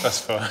me thus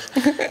far.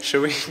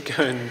 Shall we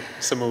go in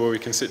somewhere where we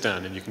can sit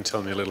down and you can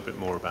tell me a little bit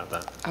more about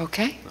that?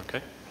 OK.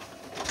 OK.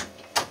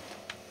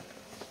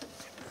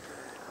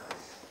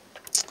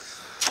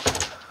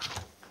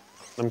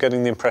 I'm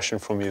getting the impression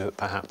from you that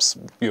perhaps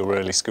your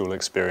early school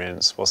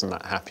experience wasn't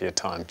that happy a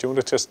time. Do you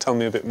want to just tell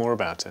me a bit more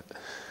about it?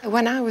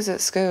 When I was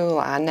at school,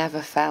 I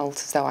never felt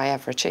as though I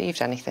ever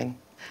achieved anything.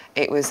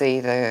 It was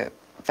either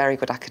very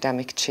good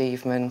academic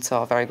achievement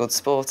or very good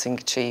sporting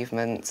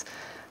achievement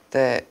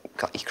that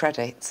got you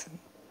credit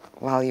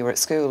while you were at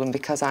school, and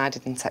because I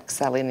didn't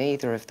excel in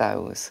either of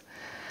those,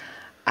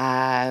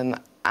 I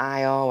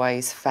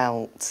always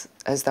felt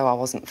as though I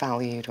wasn't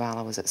valued while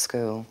I was at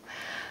school.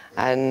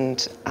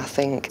 And I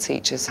think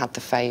teachers had the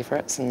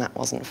favourites, and that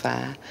wasn't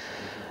fair.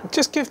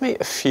 Just give me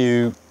a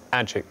few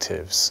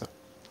adjectives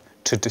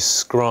to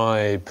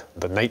describe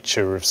the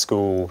nature of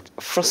school.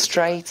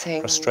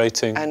 Frustrating.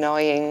 Frustrating.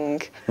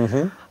 Annoying.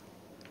 Mm-hmm.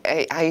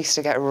 I used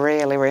to get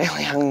really,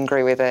 really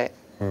angry with it.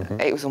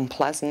 Mm-hmm. It was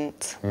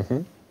unpleasant.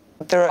 Mm-hmm.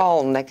 They're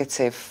all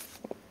negative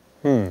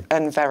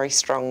and very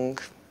strong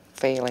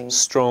feelings.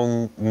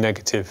 Strong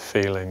negative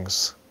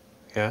feelings,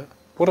 yeah?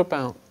 What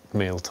about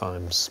meal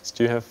times?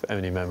 Do you have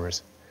any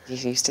memories? You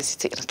used to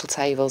sit at little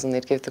tables and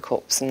they'd give the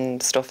cups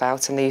and stuff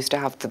out, and they used to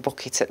have the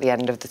bucket at the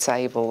end of the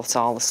table that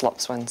all the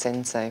slops went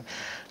into.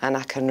 And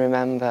I can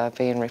remember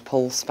being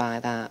repulsed by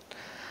that.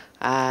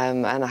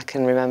 And I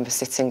can remember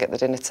sitting at the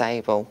dinner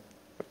table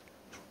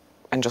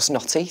and just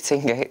not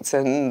eating it,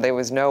 and there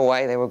was no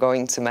way they were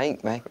going to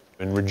make me.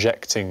 And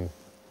rejecting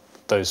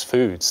those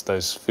foods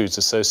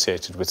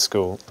associated with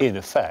school, in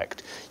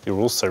effect, you're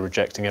also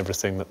rejecting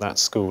everything that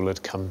school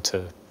had come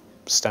to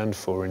stand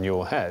for in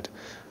your head,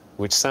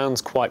 which sounds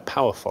quite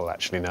powerful,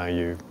 actually, now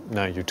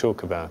you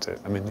talk about it.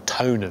 I mean, the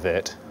tone of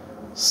it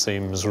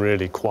seems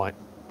really quite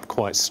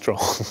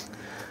strong.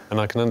 And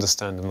I can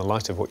understand, in the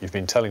light of what you've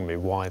been telling me,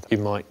 why you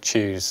might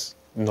choose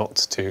not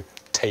to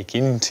take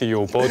into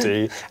your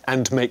body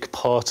and make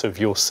part of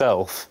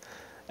yourself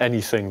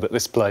anything that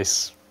this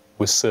place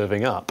was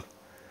serving up.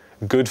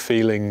 Good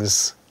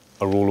feelings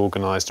are all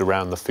organised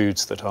around the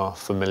foods that are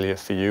familiar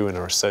for you and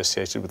are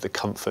associated with the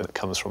comfort that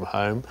comes from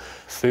home.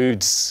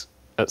 Foods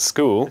at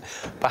school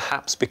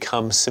perhaps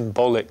become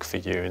symbolic for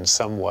you in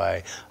some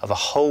way of a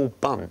whole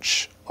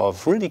bunch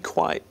of really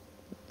quite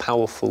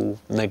powerful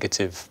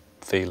negative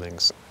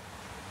feelings.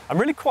 I'm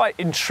really quite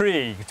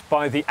intrigued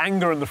by the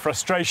anger and the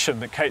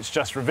frustration that Kate's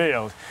just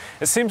revealed.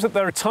 It seems that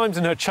there are times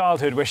in her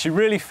childhood where she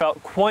really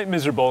felt quite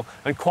miserable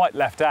and quite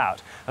left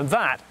out. And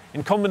that,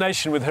 in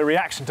combination with her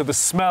reaction to the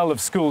smell of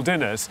school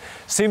dinners,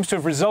 seems to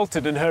have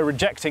resulted in her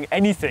rejecting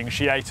anything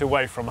she ate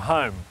away from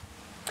home.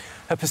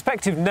 Her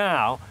perspective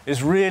now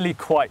is really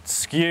quite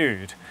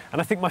skewed.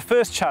 And I think my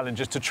first challenge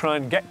is to try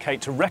and get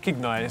Kate to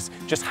recognise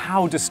just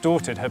how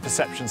distorted her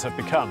perceptions have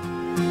become.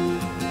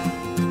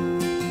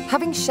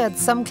 Having shed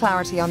some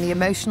clarity on the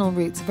emotional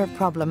roots of her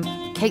problem,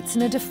 Kate's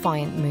in a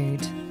defiant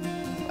mood.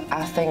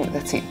 I think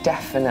that it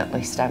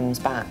definitely stems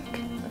back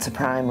to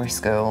primary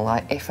school.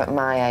 Like, if at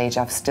my age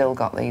I've still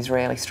got these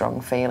really strong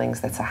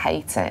feelings that I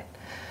hate it,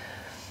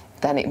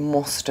 then it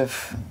must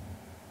have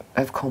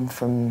come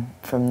from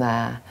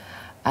there.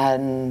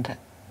 And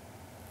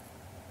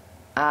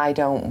I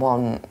don't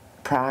want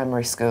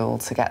primary school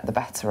to get the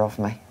better of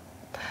me.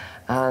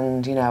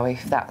 And, you know,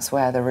 if that's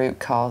where the root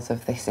cause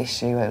of this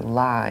issue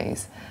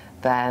lies,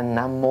 then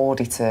I'm more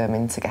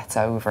determined to get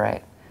over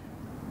it.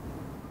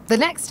 The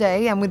next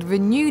day, and with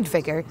renewed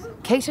vigour,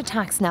 Kate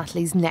attacks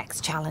Natalie's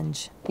next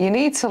challenge. You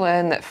need to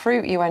learn that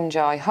fruit you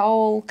enjoy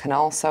whole can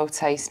also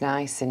taste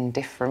nice in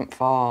different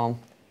form.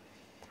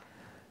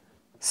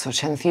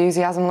 Such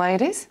enthusiasm,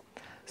 ladies.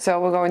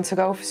 So we're going to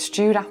go for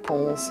stewed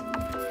apples.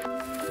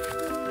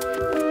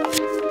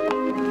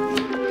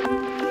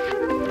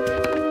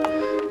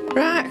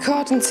 Right,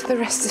 according to the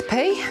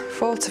recipe,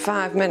 4 to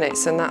 5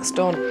 minutes and that's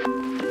done.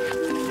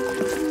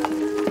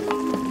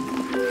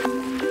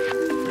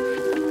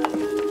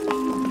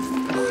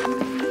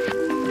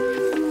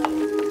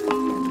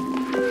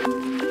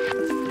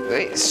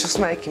 It's just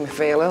making me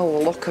feel ill,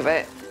 the look of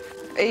it.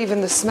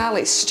 Even the smell,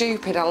 it's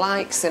stupid. I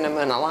like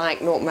cinnamon, I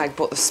like nutmeg,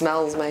 but the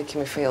smell's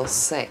making me feel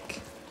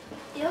sick.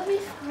 You'll be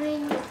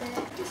fine with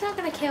it. It's not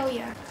going to kill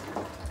you.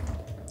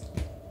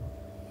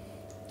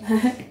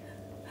 I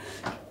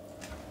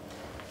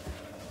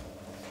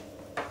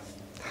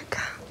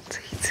can't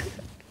eat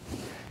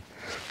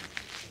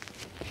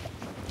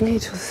it. It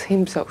just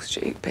seems so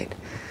stupid.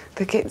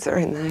 The kids are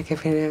in there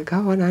giving it a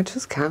go and I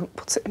just can't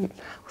put it in my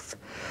mouth.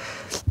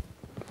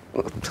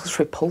 I'm just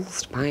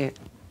repulsed by it.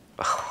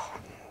 Oh.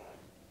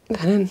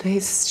 And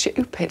it's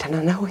stupid, and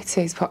I know it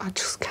is, but I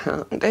just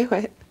can't do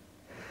it.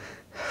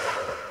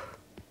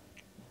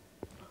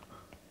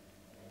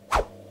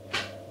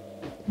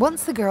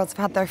 Once the girls have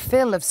had their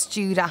fill of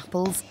stewed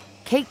apples,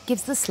 Kate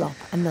gives the slop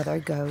another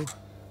go.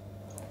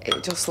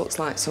 It just looks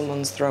like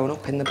someone's thrown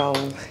up in the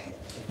bowl.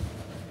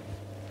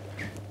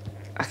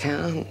 I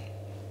can't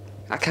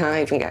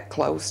even get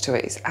close to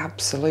it. It's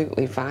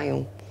absolutely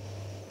vile.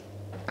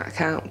 I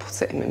can't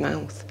put it in my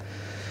mouth.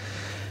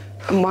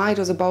 And why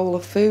does a bowl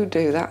of food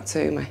do that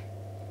to me?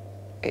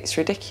 It's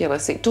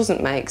ridiculous. It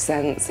doesn't make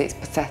sense. It's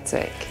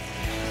pathetic.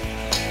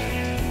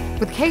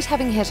 With Kate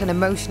having hit an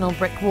emotional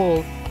brick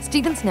wall,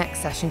 Stephen's next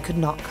session could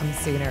not come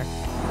sooner.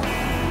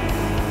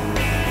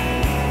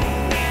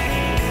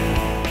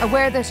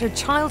 Aware that her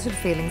childhood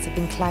feelings have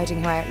been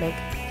clouding her outlook,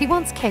 he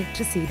wants Kate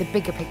to see the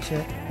bigger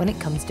picture when it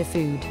comes to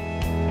food.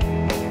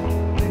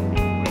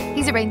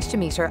 He's arranged to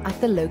meet her at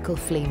the local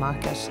flea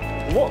market.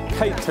 What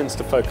Kate tends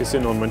to focus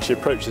in on when she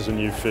approaches a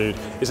new food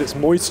is its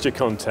moisture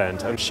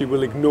content, and she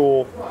will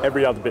ignore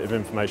every other bit of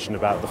information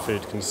about the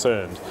food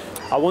concerned.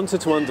 I want her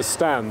to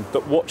understand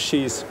that what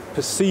she's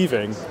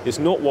perceiving is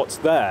not what's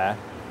there,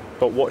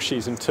 but what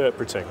she's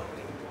interpreting.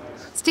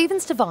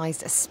 Stephen's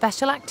devised a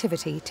special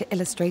activity to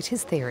illustrate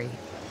his theory.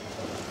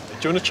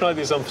 Do you want to try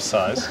these on for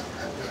size?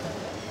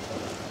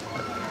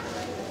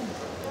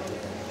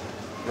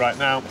 Right,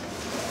 now,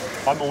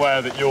 I'm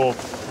aware that your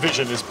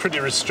vision is pretty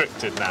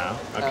restricted now,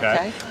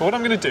 okay? But what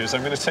I'm going to do is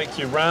I'm going to take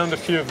you round a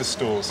few of the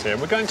stalls here.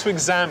 We're going to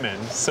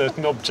examine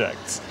certain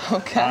objects.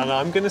 Okay. And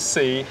I'm going to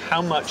see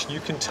how much you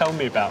can tell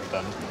me about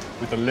them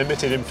with the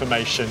limited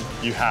information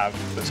you have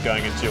that's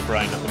going into your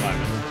brain at the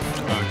moment.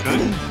 Okay,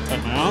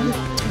 take my arm.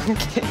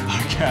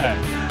 Okay.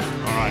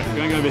 All right, I'm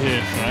going over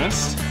here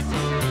first.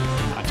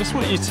 I just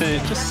want you to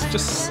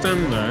just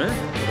stand there.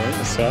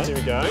 Right, so here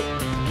we go.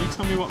 You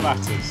tell me what that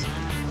is.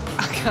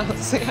 I can't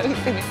see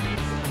anything.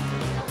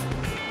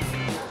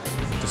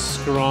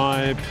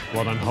 Describe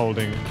what I'm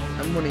holding.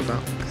 A money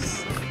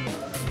box.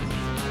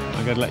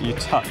 I'm going to let you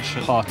touch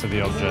part of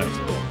the object.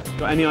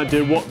 Got any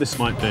idea what this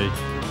might be?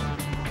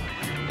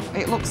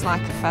 It looks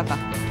like a feather.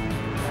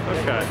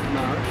 Okay.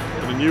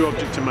 Got a new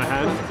object in my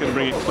hand. I'm going to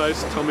bring it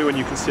close. Tell me when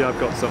you can see I've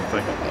got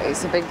something.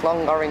 It's a big,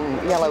 long,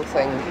 orange, yellow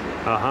thing.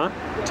 Uh-huh.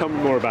 Tell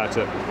me more about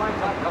it.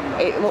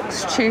 It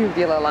looks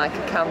tubular, like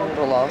a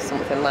candle or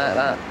something like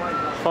that.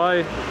 If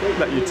I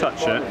let you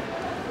touch it,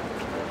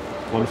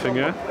 one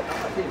finger.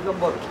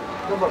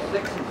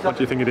 What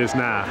do you think it is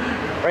now?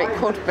 Or it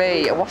could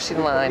be a washing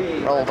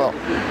line rolled up.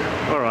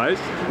 All right.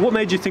 What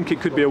made you think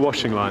it could be a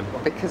washing line?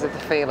 Because of the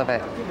feel of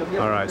it.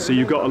 All right, so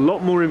you got a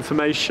lot more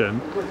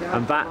information,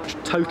 and that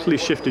totally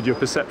shifted your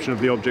perception of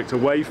the object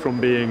away from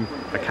being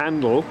a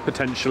candle,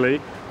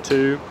 potentially,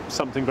 to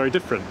something very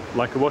different,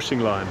 like a washing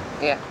line.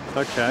 Yeah.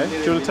 Okay.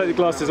 Do you want to take the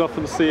glasses off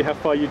and see how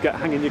far you get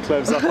hanging your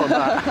clothes up on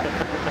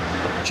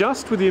that?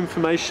 Just with the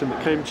information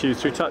that came to you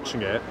through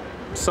touching it,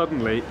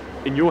 suddenly,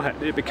 in your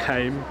head, it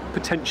became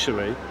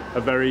potentially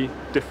a very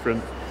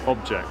different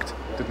object,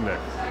 didn't it?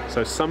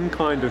 So some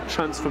kind of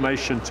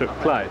transformation took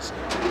place.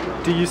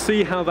 Do you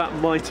see how that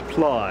might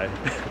apply?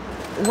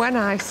 When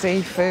I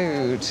see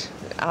food,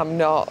 I'm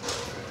not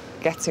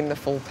getting the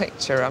full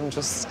picture, I'm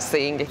just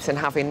seeing it and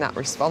having that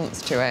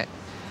response to it.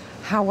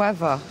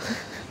 However,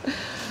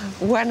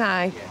 when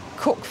I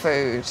cook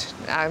food,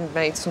 I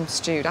made some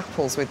stewed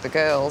apples with the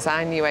girls,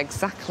 I knew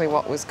exactly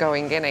what was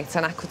going in it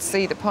and I could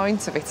see the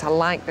point of it. I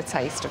liked the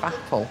taste of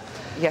apple,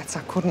 yet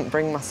I couldn't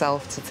bring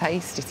myself to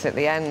taste it at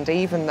the end,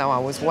 even though I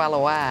was well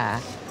aware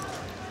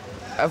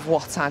of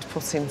what I'd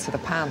put into the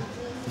pan.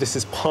 This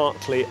is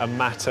partly a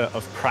matter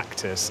of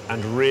practice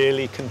and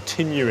really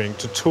continuing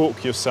to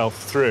talk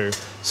yourself through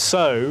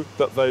so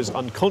that those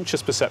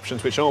unconscious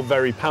perceptions, which are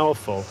very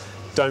powerful,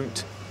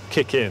 don't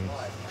kick in.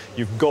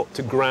 You've got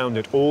to ground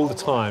it all the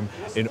time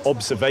in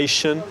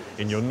observation,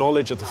 in your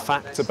knowledge of the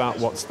facts about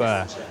what's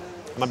there.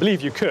 And I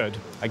believe you could.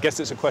 I guess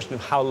it's a question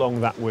of how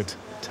long that would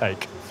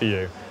take for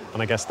you.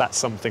 And I guess that's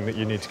something that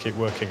you need to keep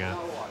working at.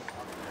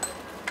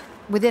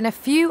 Within a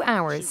few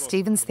hours,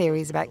 Stephen's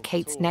theories about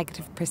Kate's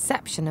negative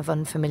perception of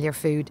unfamiliar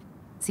food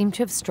seem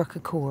to have struck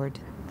a chord.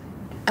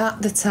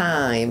 At the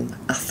time,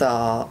 I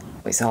thought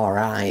it's all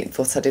right,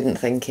 but I didn't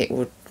think it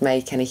would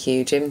make any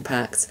huge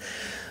impact.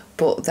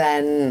 But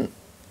then,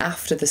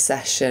 after the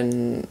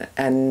session,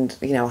 and,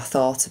 you know, I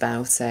thought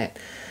about it,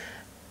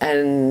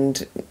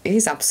 and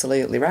he's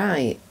absolutely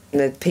right.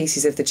 The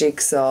pieces of the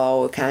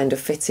jigsaw were kind of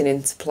fitting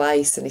into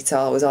place and it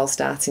all was all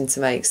starting to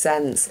make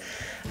sense.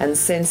 And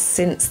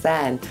since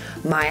then,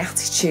 my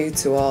attitude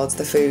towards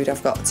the food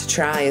I've got to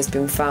try has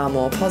been far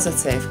more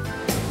positive.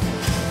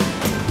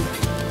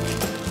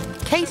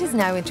 Kate is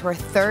now into her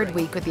third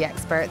week with the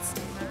experts.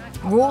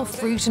 Raw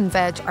fruit and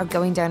veg are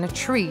going down a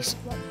treat,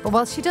 but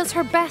while she does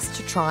her best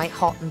to try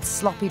hot and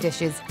sloppy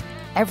dishes,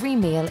 every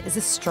meal is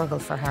a struggle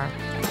for her.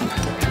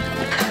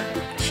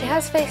 She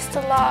has faced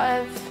a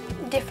lot of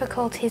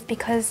difficulties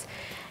because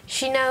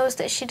she knows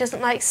that she doesn't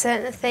like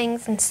certain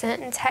things and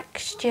certain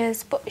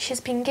textures, but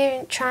she's been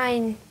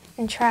trying,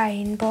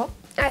 but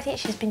I think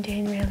she's been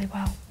doing really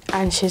well.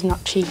 And she's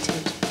not cheated.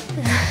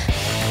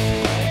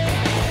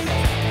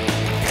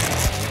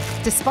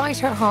 Despite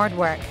her hard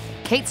work,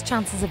 Kate's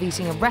chances of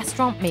eating a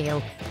restaurant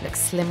meal look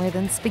slimmer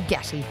than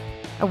spaghetti.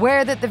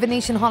 Aware that the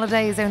Venetian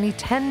holiday is only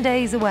 10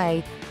 days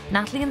away,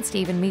 Natalie and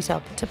Stephen meet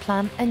up to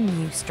plan a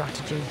new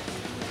strategy.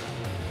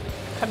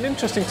 Had an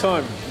interesting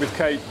time with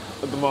Kate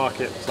at the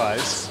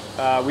marketplace.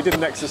 We did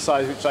an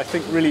exercise which I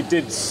think really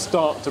did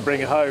start to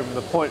bring home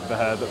the point for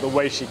her that the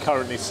way she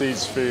currently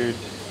sees food,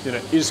 you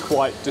know, is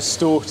quite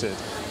distorted.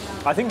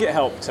 I think it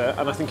helped her,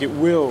 and I think it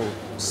will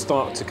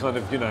start to kind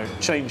of, you know,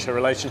 change her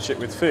relationship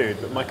with food.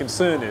 But my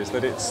concern is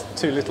that it's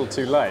too little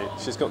too late.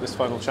 She's got this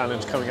final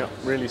challenge coming up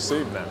really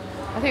soon now.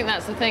 I think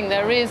that's the thing.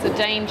 There is a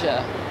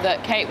danger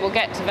that Kate will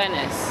get to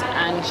Venice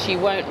and she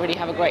won't really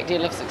have a great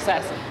deal of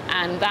success,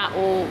 and that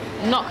will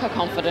knock her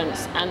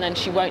confidence and then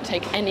she won't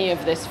take any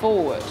of this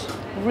forward.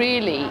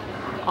 Really,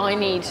 I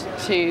need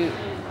to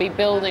be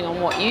building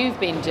on what you've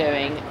been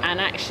doing and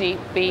actually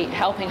be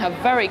helping her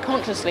very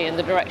consciously in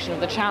the direction of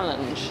the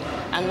challenge,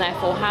 and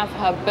therefore have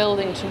her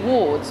building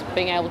towards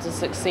being able to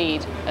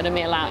succeed at a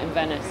meal out in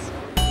Venice.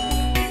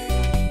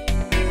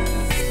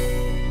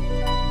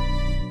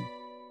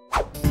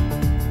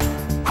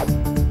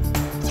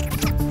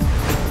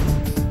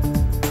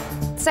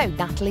 So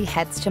Natalie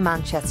heads to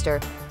Manchester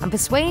and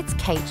persuades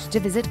Kate to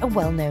visit a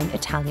well-known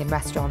Italian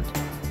restaurant.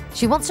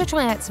 She wants to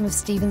try out some of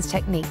Stephen's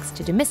techniques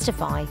to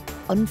demystify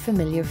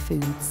unfamiliar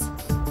foods.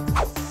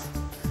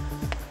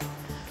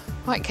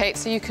 Right, Kate,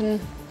 so you can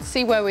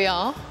see where we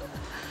are.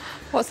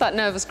 What's that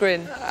nervous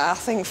grin? I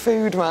think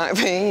food might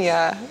be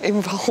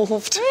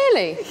involved.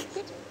 Really?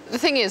 The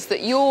thing is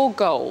that your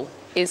goal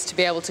is to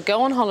be able to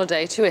go on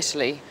holiday to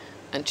Italy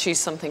and choose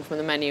something from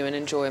the menu and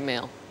enjoy a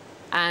meal.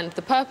 And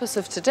the purpose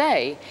of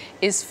today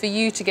is for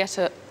you to get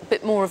a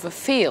bit more of a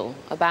feel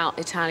about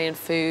Italian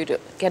food,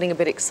 getting a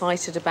bit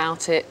excited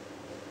about it.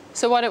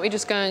 So why don't we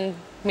just go and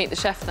meet the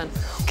chef then?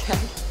 Okay.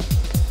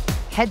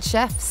 Head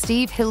chef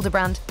Steve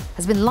Hildebrand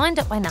has been lined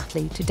up by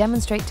Natalie to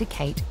demonstrate to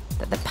Kate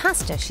that the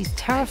pasta she's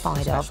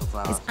terrified of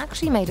is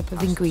actually made up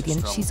of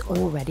ingredients she's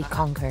already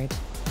conquered.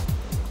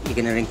 You're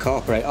going to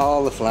incorporate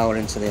all the flour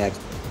into the eggs.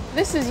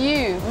 This is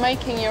you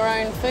making your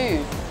own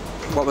food.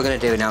 What we're going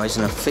to do now is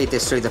feed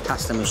this through the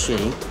pasta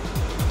machine.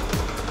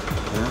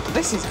 Yeah.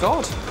 This is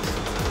good.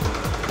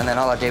 And then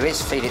all I do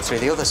is feed it through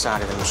the other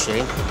side of the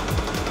machine.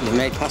 You've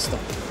made pasta.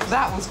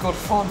 That was good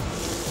fun.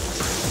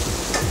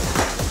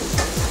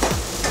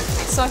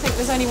 So I think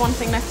there's only one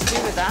thing left to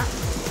do with that.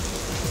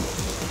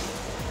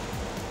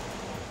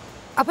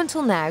 Up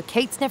until now,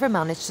 Kate's never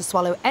managed to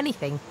swallow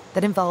anything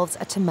that involves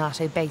a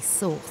tomato-based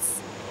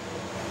sauce.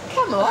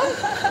 Come on.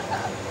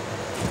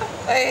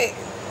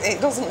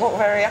 It doesn't look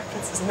very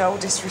appetising, no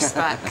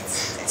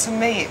disrespect. To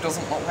me, it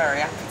doesn't look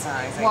very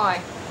appetising.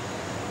 Why?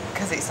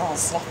 Because it's all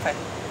sloppy.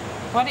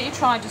 Why don't you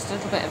try just a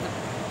little bit of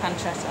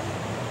pancetta?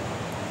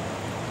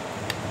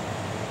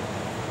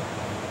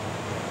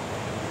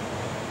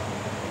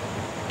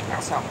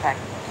 That's okay.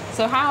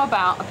 So how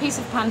about a piece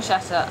of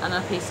pancetta and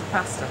a piece of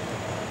pasta?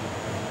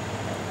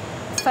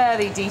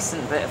 Fairly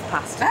decent bit of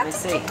pasta, we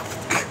see.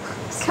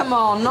 Come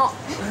on, not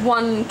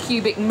 1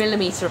 cubic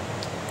millimetre.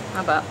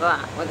 How about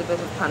that, with a bit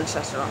of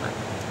pancetta on it?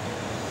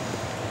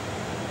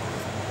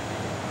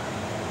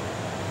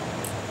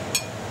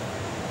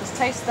 Just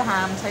taste the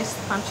ham, taste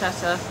the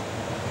pancetta.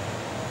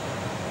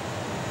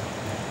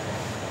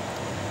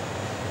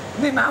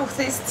 My mouth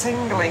is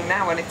tingling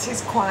now and it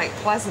is quite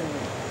pleasant.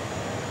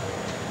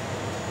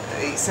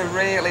 It's a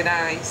really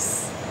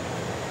nice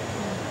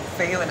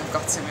feeling I've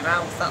got in my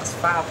mouth, that's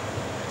fab.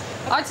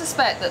 I'd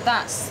suspect that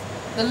that's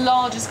the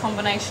largest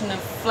combination of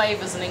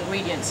flavours and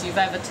ingredients you've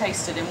ever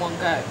tasted in one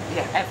go.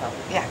 Yeah. Ever.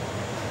 Yeah.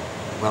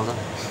 Well done.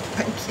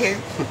 Thank you.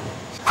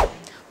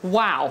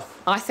 Wow,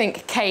 I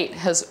think Kate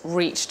has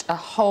reached a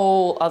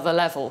whole other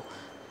level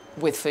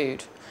with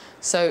food.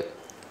 So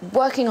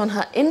working on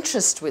her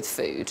interest with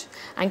food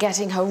and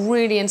getting her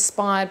really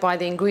inspired by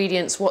the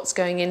ingredients, what's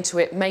going into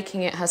it,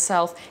 making it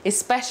herself,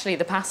 especially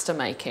the pasta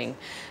making,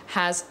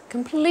 has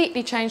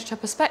completely changed her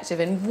perspective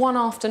in one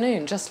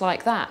afternoon, just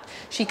like that.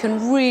 She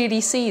can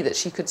really see that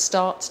she could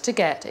start to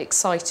get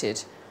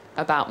excited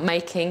about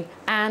making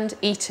and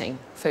eating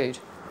food.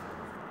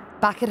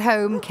 Back at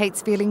home,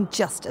 Kate's feeling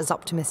just as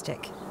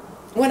optimistic.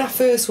 When I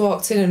first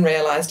walked in and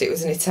realised it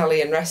was an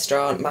Italian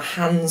restaurant, my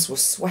hands were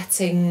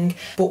sweating.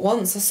 But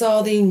once I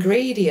saw the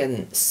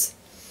ingredients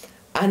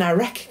and I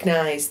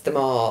recognised them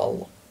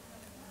all,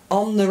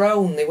 on their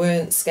own they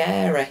weren't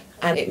scary.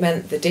 And it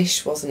meant the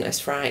dish wasn't as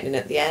frightening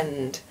at the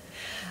end.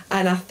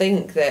 And I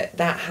think that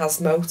that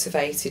has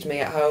motivated me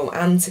at home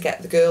and to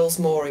get the girls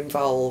more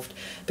involved,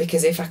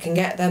 because if I can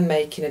get them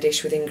making a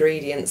dish with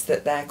ingredients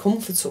that they're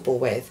comfortable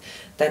with,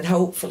 then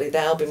hopefully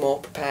they'll be more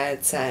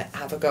prepared to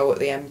have a go at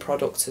the end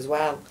product as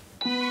well.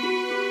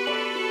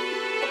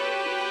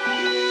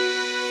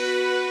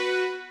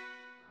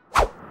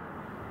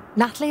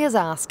 Natalie has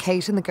asked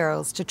Kate and the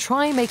girls to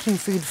try making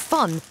food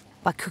fun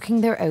by cooking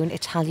their own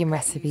Italian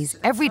recipes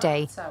every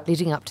day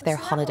leading up to their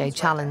holiday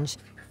challenge.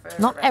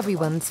 Not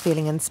everyone's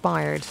feeling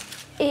inspired.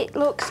 It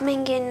looks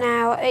minging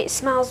now, it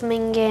smells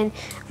minging.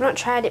 I've not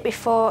tried it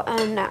before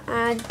and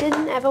I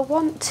didn't ever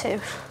want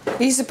to.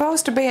 You're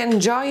supposed to be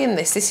enjoying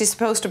this. This is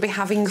supposed to be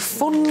having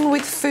fun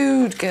with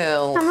food,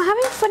 girl. I'm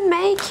having fun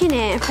making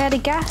it. I've had a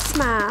gas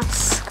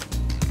mask.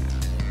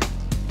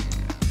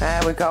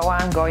 There we go,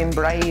 I'm going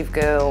brave,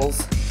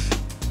 girls.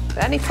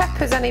 Any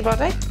peppers,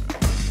 anybody?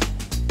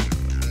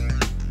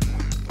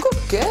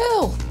 Good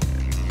girl.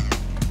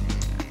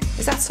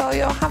 Is that all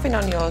you're having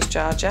on yours,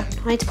 Georgia?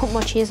 I need to put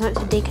more cheese on it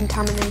to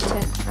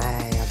decontaminate it.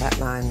 Hey, I bet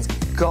mine's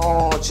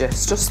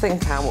gorgeous. Just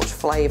think how much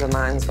flavour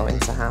mine's going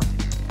to have.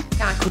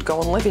 I could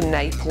go and live in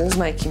Naples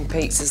making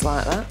pizzas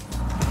like that.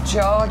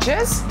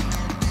 George's?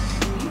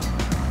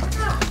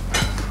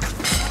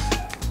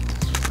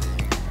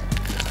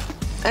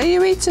 Are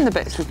you eating the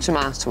bits with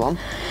tomato on?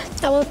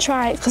 I will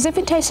try it, because if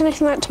it tastes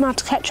anything like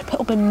tomato ketchup,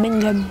 it'll be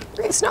minging.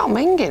 It's not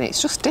minging,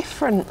 it's just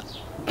different.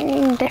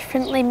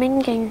 Differently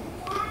minging.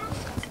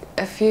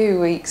 A few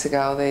weeks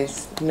ago,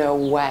 there's no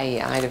way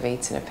I'd have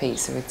eaten a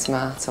pizza with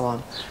tomato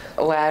on.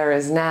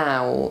 Whereas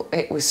now,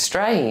 it was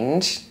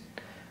strange,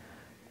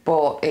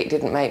 but it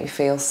didn't make me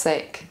feel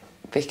sick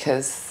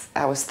because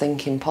I was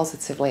thinking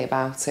positively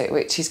about it,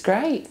 which is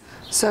great.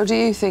 So do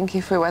you think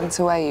if we went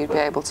away, you'd be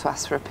able to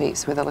ask for a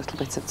pizza with a little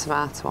bit of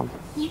tomato on?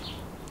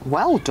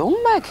 Well done,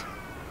 Meg.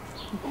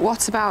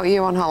 What about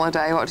you on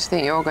holiday? What do you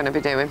think you're going to be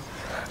doing?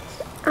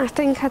 I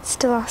think I'd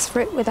still ask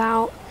for it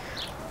without.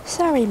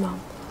 Sorry, Mum.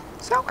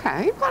 It's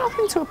okay, you've got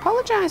nothing to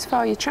apologise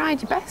for. You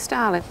tried your best,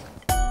 darling.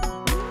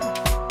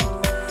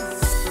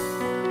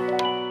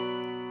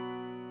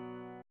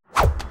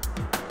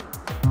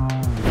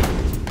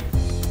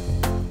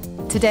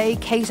 Today,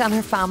 Kate and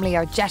her family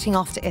are jetting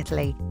off to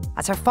Italy.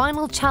 As her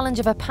final challenge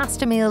of a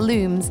pasta meal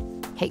looms,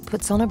 Kate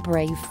puts on a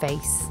brave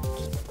face.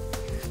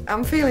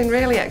 I'm feeling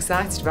really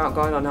excited about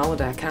going on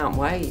holiday. I can't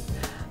wait.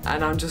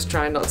 And I'm just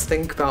trying not to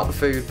think about the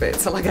food bit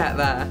till I get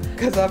there,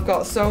 because I've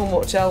got so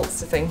much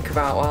else to think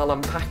about while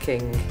I'm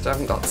packing. I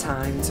haven't got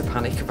time to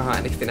panic about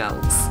anything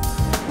else.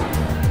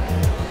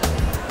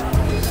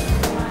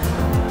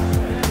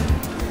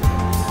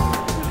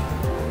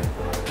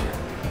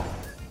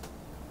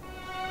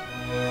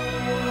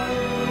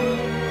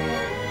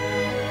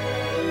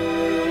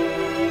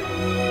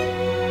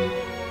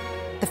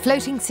 The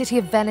floating city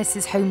of Venice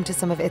is home to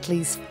some of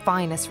Italy's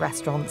finest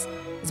restaurants,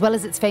 as well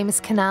as its famous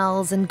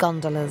canals and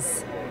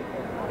gondolas.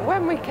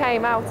 When we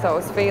came out, I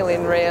was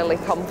feeling really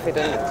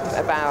confident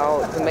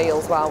about the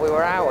meals while we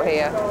were out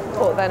here.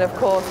 But then, of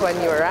course, when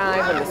you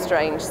arrive and the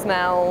strange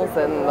smells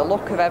and the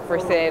look of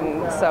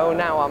everything, so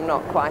now I'm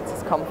not quite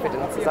as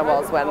confident as I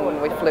was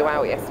when we flew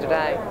out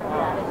yesterday.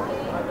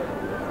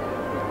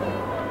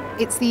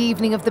 It's the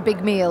evening of the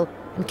big meal,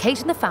 and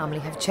Kate and the family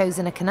have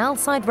chosen a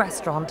canal-side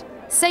restaurant,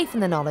 safe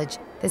in the knowledge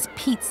there's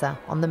pizza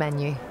on the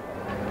menu.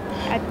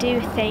 I do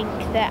think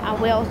that I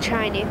will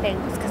try new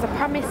things because I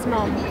promised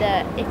Mum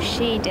that if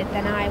she did,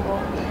 then I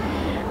will.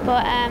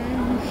 But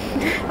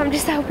I'm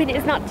just hoping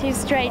it's not too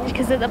strange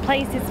because at the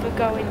places we're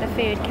going, the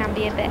food can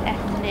be a bit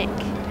ethnic.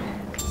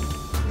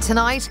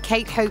 Tonight,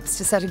 Kate hopes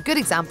to set a good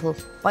example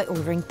by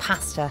ordering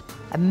pasta,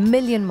 a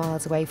million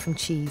miles away from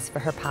cheese for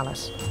her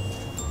palate.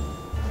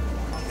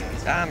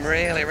 I'm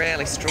really,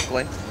 really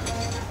struggling.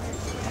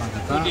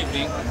 Good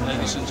evening,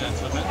 ladies and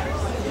gentlemen.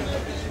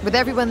 With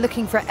everyone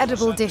looking for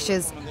edible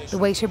dishes, the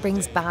waiter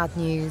brings bad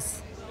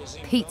news.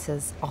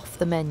 Pizza's off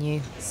the menu.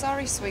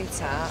 Sorry,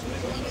 sweetheart.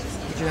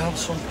 Could you have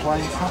some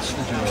plain pasta,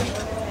 Joe?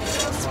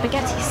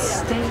 Spaghetti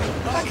stew.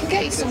 I can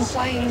get you some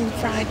plain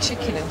fried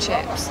chicken and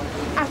chips.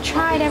 I've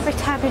tried every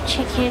type of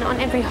chicken on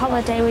every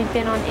holiday we've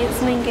been on. It's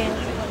minging.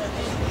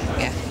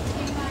 Yeah.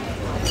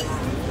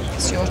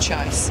 It's your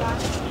choice.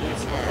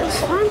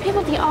 Foreign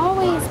people, they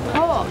always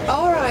put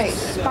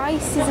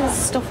spices and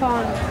stuff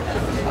on.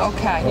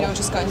 Okay, you're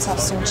just going to have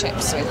some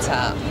chips,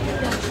 sweetheart.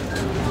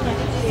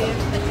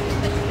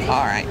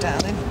 All right,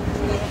 darling.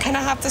 Can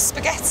I have the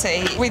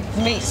spaghetti with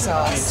meat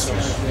sauce?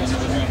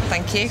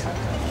 Thank you.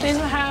 Please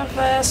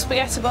have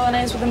spaghetti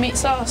bolognese with a meat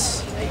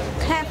sauce.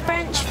 Can I have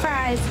French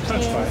fries,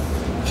 please?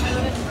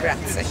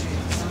 Grazie.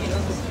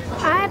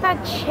 I've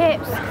had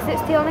chips because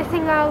it's the only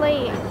thing I'll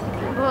eat.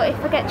 But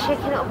if I get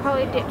chicken, it'll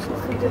probably dip in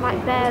something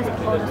like bear's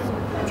blood or something.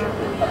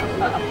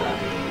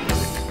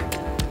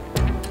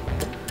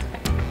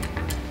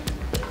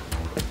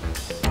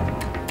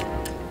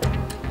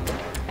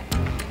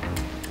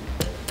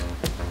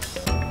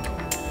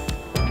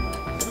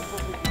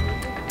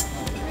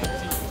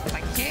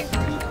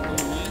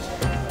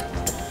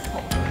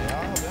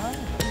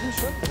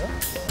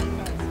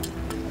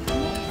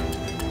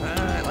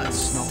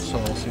 It's not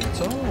saucy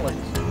at all.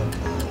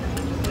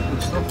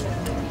 Good stuff.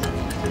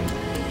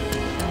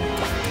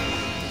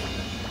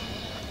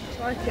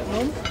 Like it,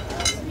 Mum?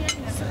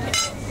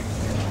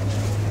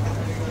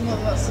 No,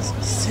 that's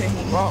disgusting.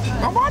 Well,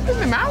 I'm wiping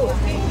my mouth.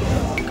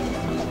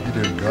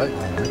 You're doing great,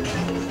 mate.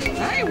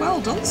 Hey, well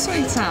done,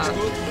 sweetheart.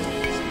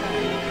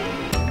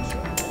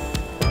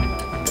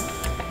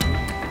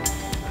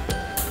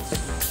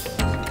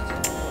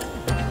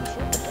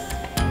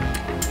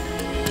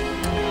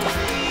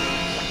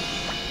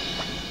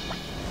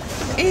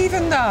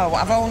 Even though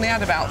I've only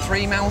had about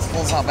 3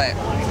 mouthfuls of it,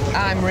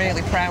 I'm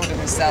really proud of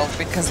myself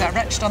because I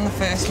retched on the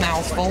first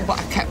mouthful, but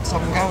I kept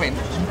on going.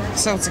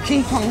 So to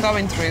keep on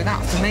going through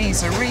that for me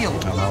is a real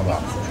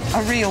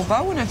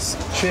bonus.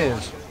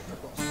 Cheers.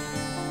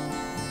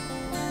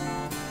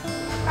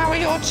 How are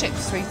your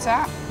chips,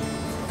 sweetheart?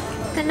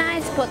 They're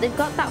nice, but they've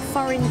got that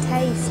foreign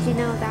taste, you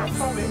know that.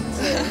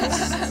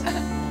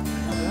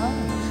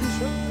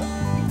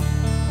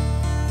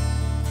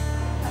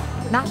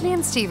 Natalie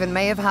and Stephen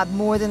may have had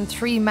more than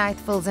 3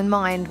 mouthfuls in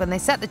mind when they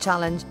set the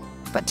challenge,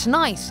 but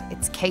tonight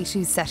it's Kate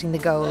who's setting the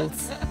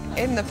goals.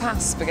 In the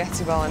past,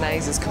 spaghetti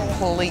bolognese has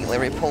completely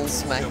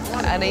repulsed me,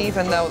 and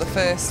even though the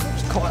first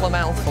couple of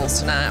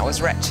mouthfuls tonight I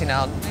was retching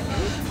on,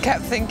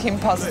 kept thinking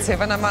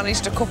positive and I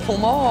managed a couple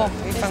more.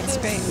 You fancy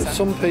pizza?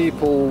 Some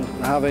people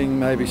having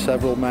maybe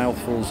several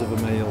mouthfuls of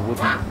a meal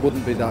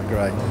wouldn't be that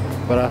great,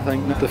 but I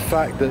think the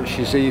fact that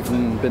she's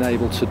even been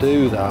able to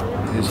do that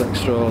is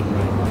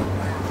extraordinary.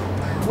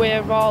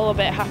 We're all a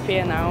bit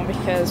happier now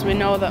because we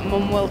know that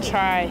Mum will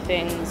try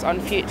things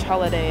on future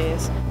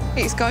holidays.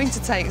 It's going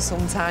to take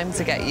some time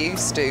to get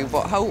used to,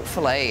 but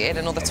hopefully in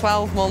another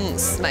 12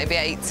 months, maybe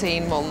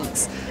 18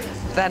 months,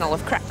 then I'll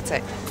have cracked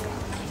it.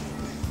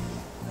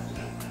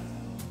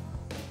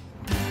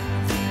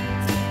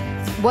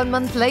 One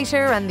month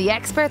later, and the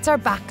experts are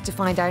back to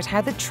find out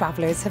how the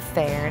travellers have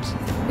fared.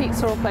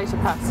 Pizza or plate of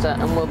pasta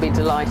and we'll be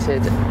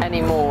delighted.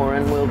 Any more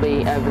and we'll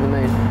be over the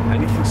moon.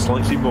 Anything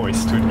slightly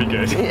moist would be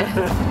good.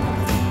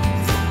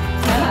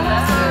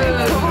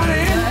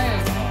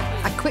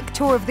 A quick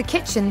tour of the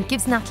kitchen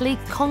gives Natalie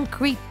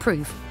concrete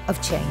proof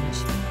of change.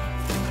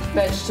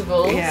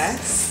 Vegetables.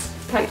 Yes.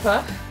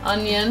 Pepper.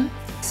 Onion.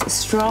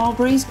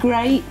 Strawberries,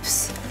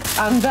 grapes.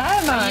 And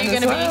they're mine. Are you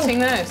going to be eating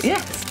those?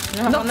 Yes.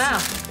 You have one now?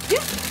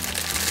 Yeah.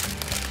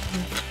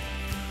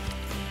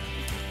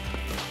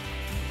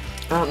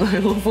 Aren't they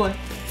lovely?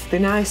 They're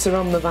nicer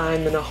on the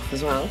vine than off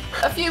as well.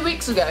 A few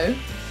weeks ago,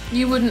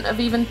 you wouldn't have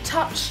even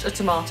touched a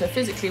tomato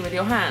physically with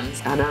your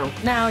hands. I know.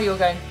 Now you're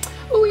going,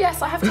 oh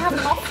yes, I have to have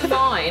them off the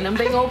vine and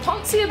being all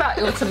poncy about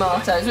your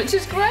tomatoes, which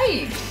is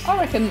great. I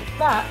reckon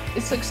that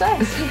is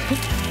success.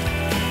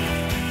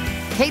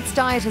 Kate's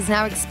diet has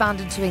now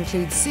expanded to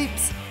include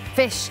soups,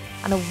 fish,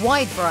 and a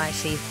wide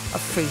variety of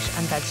fruit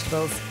and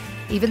vegetables.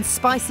 Even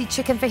spicy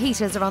chicken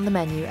fajitas are on the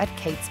menu at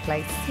Kate's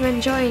place. I'm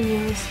enjoying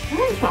yours.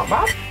 It's not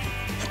bad.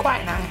 It's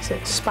quite nice,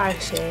 it's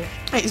spicy.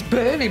 It's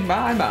burning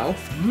my mouth.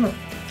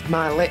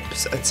 My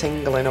lips are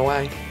tingling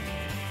away.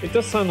 It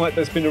does sound like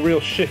there's been a real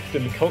shift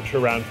in the culture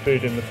around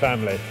food in the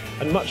family,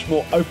 and much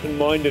more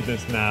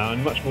open-mindedness now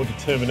and much more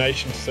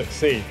determination to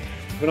succeed.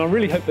 And I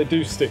really hope they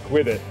do stick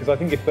with it, because I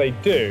think if they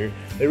do,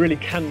 they really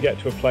can get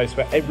to a place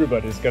where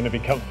everybody's going to be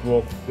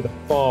comfortable with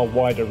a far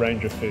wider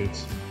range of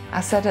foods.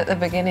 I said at the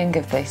beginning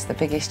of this, the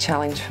biggest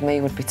challenge for me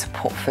would be to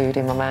put food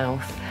in my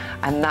mouth,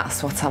 and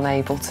that's what I'm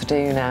able to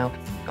do now.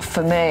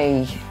 For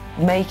me,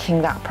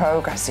 making that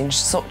progress in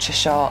such a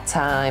short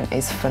time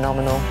is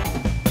phenomenal.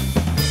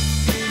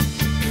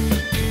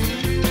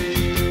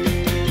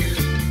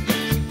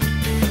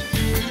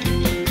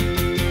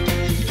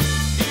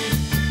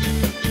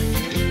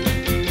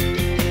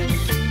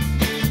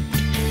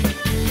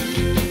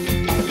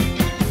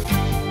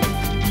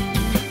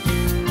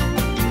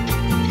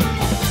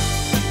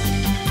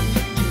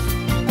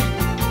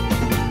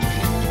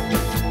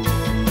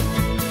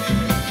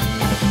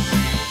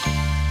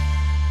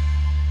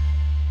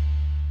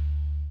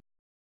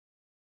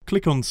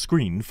 Click on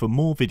screen for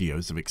more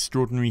videos of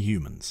extraordinary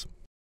humans.